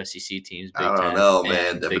take 2 SEC teams. Big I don't 10 know, and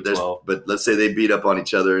man. Big But, 12. but let's say they beat up on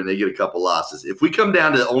each other and they get a couple losses. If we come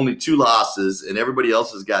down to only 2 losses and everybody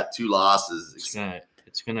else has got 2 losses,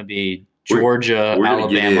 It's gonna be Georgia, we're gonna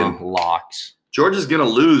get Alabama in. locks. Georgia's going to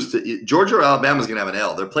lose to Georgia or Alabama's going to have an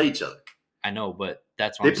L. They'll play each other. I know, but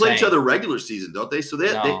that's what They I'm play saying. each other regular season, don't they? So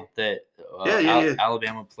yeah.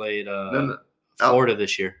 Alabama played No. Florida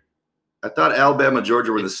this year. I thought Alabama and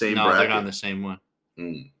Georgia were in the same No, bracket. they're not in the same one.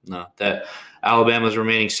 Mm. No, that Alabama's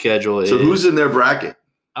remaining schedule So is who's in their bracket?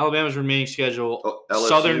 Alabama's remaining schedule. Oh, LSU?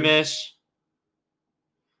 Southern Miss.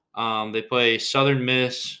 They play Southern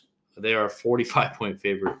Miss. They are a 45-point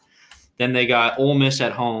favorite. Then they got Ole Miss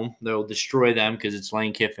at home. They'll destroy them because it's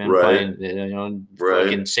Lane Kiffin Right. playing. Right.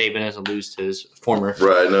 Fucking Saban doesn't lose to his former.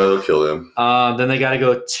 Right, no, they'll kill them. Then they got to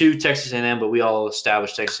go to Texas A&M, but we all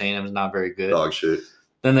established Texas A&M is not very good. Dog shit.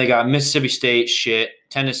 Then they got Mississippi State, shit.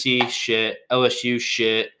 Tennessee, shit. LSU,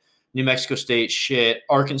 shit. New Mexico State, shit.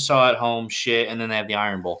 Arkansas at home, shit. And then they have the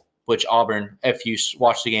Iron Bowl, which Auburn, if you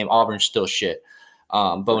watch the game, Auburn's still shit.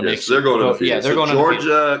 Bo Nix. So they're going undefeated. Yeah, they're so going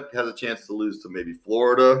Georgia has a chance to lose to maybe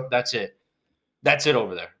Florida. That's it. That's it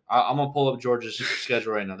over there. I'm going to pull up Georgia's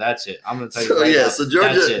schedule right now. That's it. I'm going to tell you So,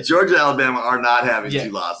 right now. so Georgia, Alabama are not having 2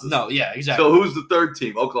 losses. No, yeah, exactly. So who's the third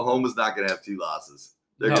team? Oklahoma's not going to have 2 losses.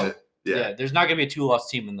 They're No. going to. Yeah, there's not going to be a 2-loss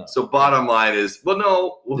team in the. So bottom line is, who's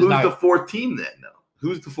the 4th team then? No,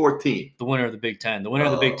 who's the 4th team? The winner of the Big Ten. The winner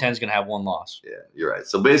of the Big Ten is going to have 1 loss. Yeah, you're right.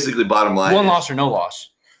 So basically, bottom line, 1 loss or no loss.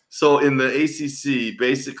 So in the ACC,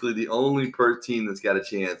 basically the only team that's got a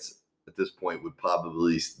chance at this point would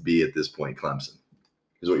probably be at this point Clemson,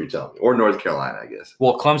 is what you're telling me, or North Carolina, I guess.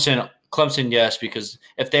 Well, Clemson, yes, because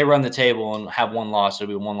if they run the table and have 1 loss,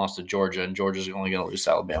 it'll be 1 loss to Georgia, and Georgia's only going to lose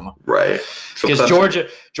to Alabama. Right. So because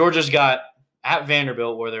Georgia's got at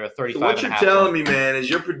Vanderbilt where they're a 35. So what you're telling me, man, is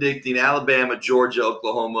you're predicting Alabama, Georgia,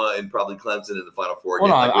 Oklahoma, and probably Clemson in the Final Four.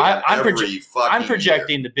 Hold on, I'm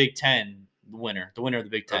projecting the Big Ten winner of the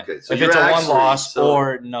Big Ten. Okay, so if it's a 1 loss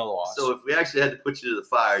or no loss. So if we actually had to put you to the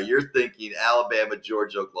fire, you're thinking Alabama,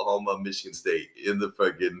 Georgia, Oklahoma, Michigan State in the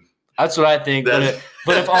fucking. That's what I think. But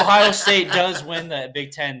if Ohio State does win the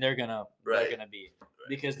Big Ten, they're gonna be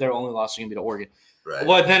because their only loss is gonna be to Oregon. Right.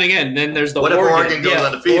 Well, then again, there's the what Oregon. If Oregon goes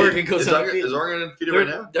undefeated? Oregon goes undefeeted. Is Oregon undefeated right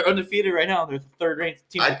now? They're undefeated right now. They're the 3rd ranked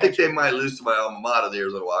team. I think they might lose to my alma mater, the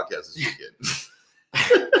Arizona Wildcats, this weekend.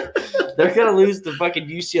 They're gonna lose to fucking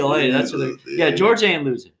UCLA. That's what Georgia ain't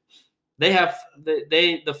losing. They have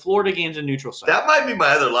the Florida game's a neutral site. That might be my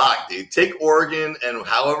other lock, dude. Take Oregon and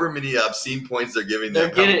however many obscene points they're giving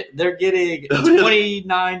them. They're getting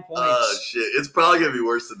 29 points. Oh shit! It's probably gonna be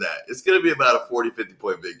worse than that. It's gonna be about a 40,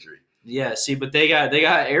 50-point victory. Yeah. See, but they got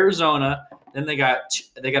Arizona. Then they got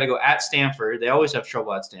to go at Stanford. They always have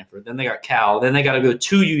trouble at Stanford. Then they got Cal. Then they got to go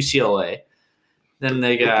to UCLA. Then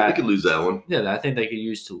they They could lose that one. Yeah, I think they could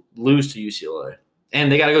lose to UCLA.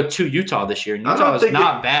 And they got to go to Utah this year. And Utah is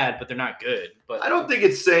not bad, but they're not good. But I don't think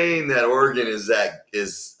it's saying that Oregon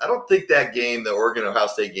I don't think that game, the Oregon-Ohio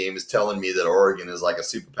State game, is telling me that Oregon is like a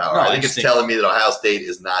superpower. No, I think it's telling me that Ohio State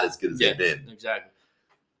is not as good as they've been. Exactly.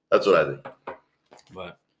 That's what I think.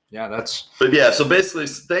 But yeah, so basically,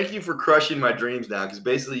 thank you for crushing my dreams now, because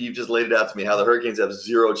basically you've just laid it out to me how the Hurricanes have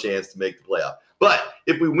 0 chance to make the playoff. But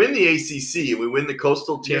if we win the ACC and we win the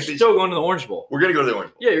Coastal Championship, you're still going to the Orange Bowl. We're going to go to the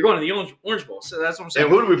Orange Bowl. Yeah, you're going to the Orange Bowl. So that's what I'm saying.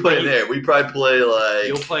 And who do we play there? We probably play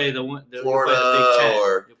you'll play the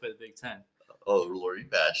Florida you'll play the Big Ten. Oh, a little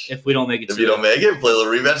rematch. If we don't make it, if you don't make it, play a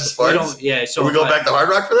little rematch. So we go back to Hard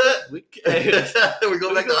Rock for that. We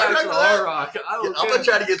go back to Hard Rock. I'm gonna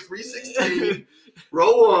try to get 316,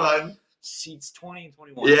 row 1, seats 20 and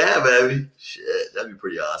 21. Yeah, baby. Shit, that'd be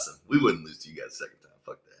pretty awesome. We wouldn't lose to you guys second time.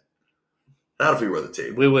 Fuck that. Not if we were the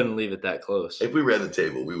table. We wouldn't leave it that close. If we ran the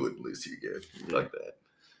table, we wouldn't lose to you guys. Fuck that.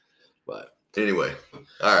 But anyway,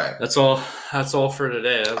 all right. That's all for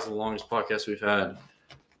today. That's the longest podcast we've had.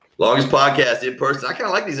 Longest podcast in person. I kind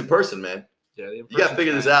of like these in person, man. Yeah, you got to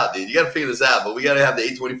figure this out, dude. You got to figure this out. But we got to have the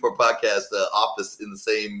 824 podcast office in the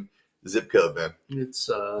same zip code, man. It's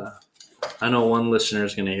I know one listener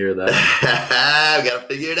is going to hear that. We got to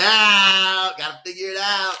figure it out.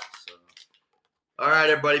 So. All right,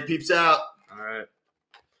 everybody. Peeps out. All right.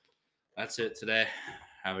 That's it today.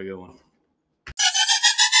 Have a good one.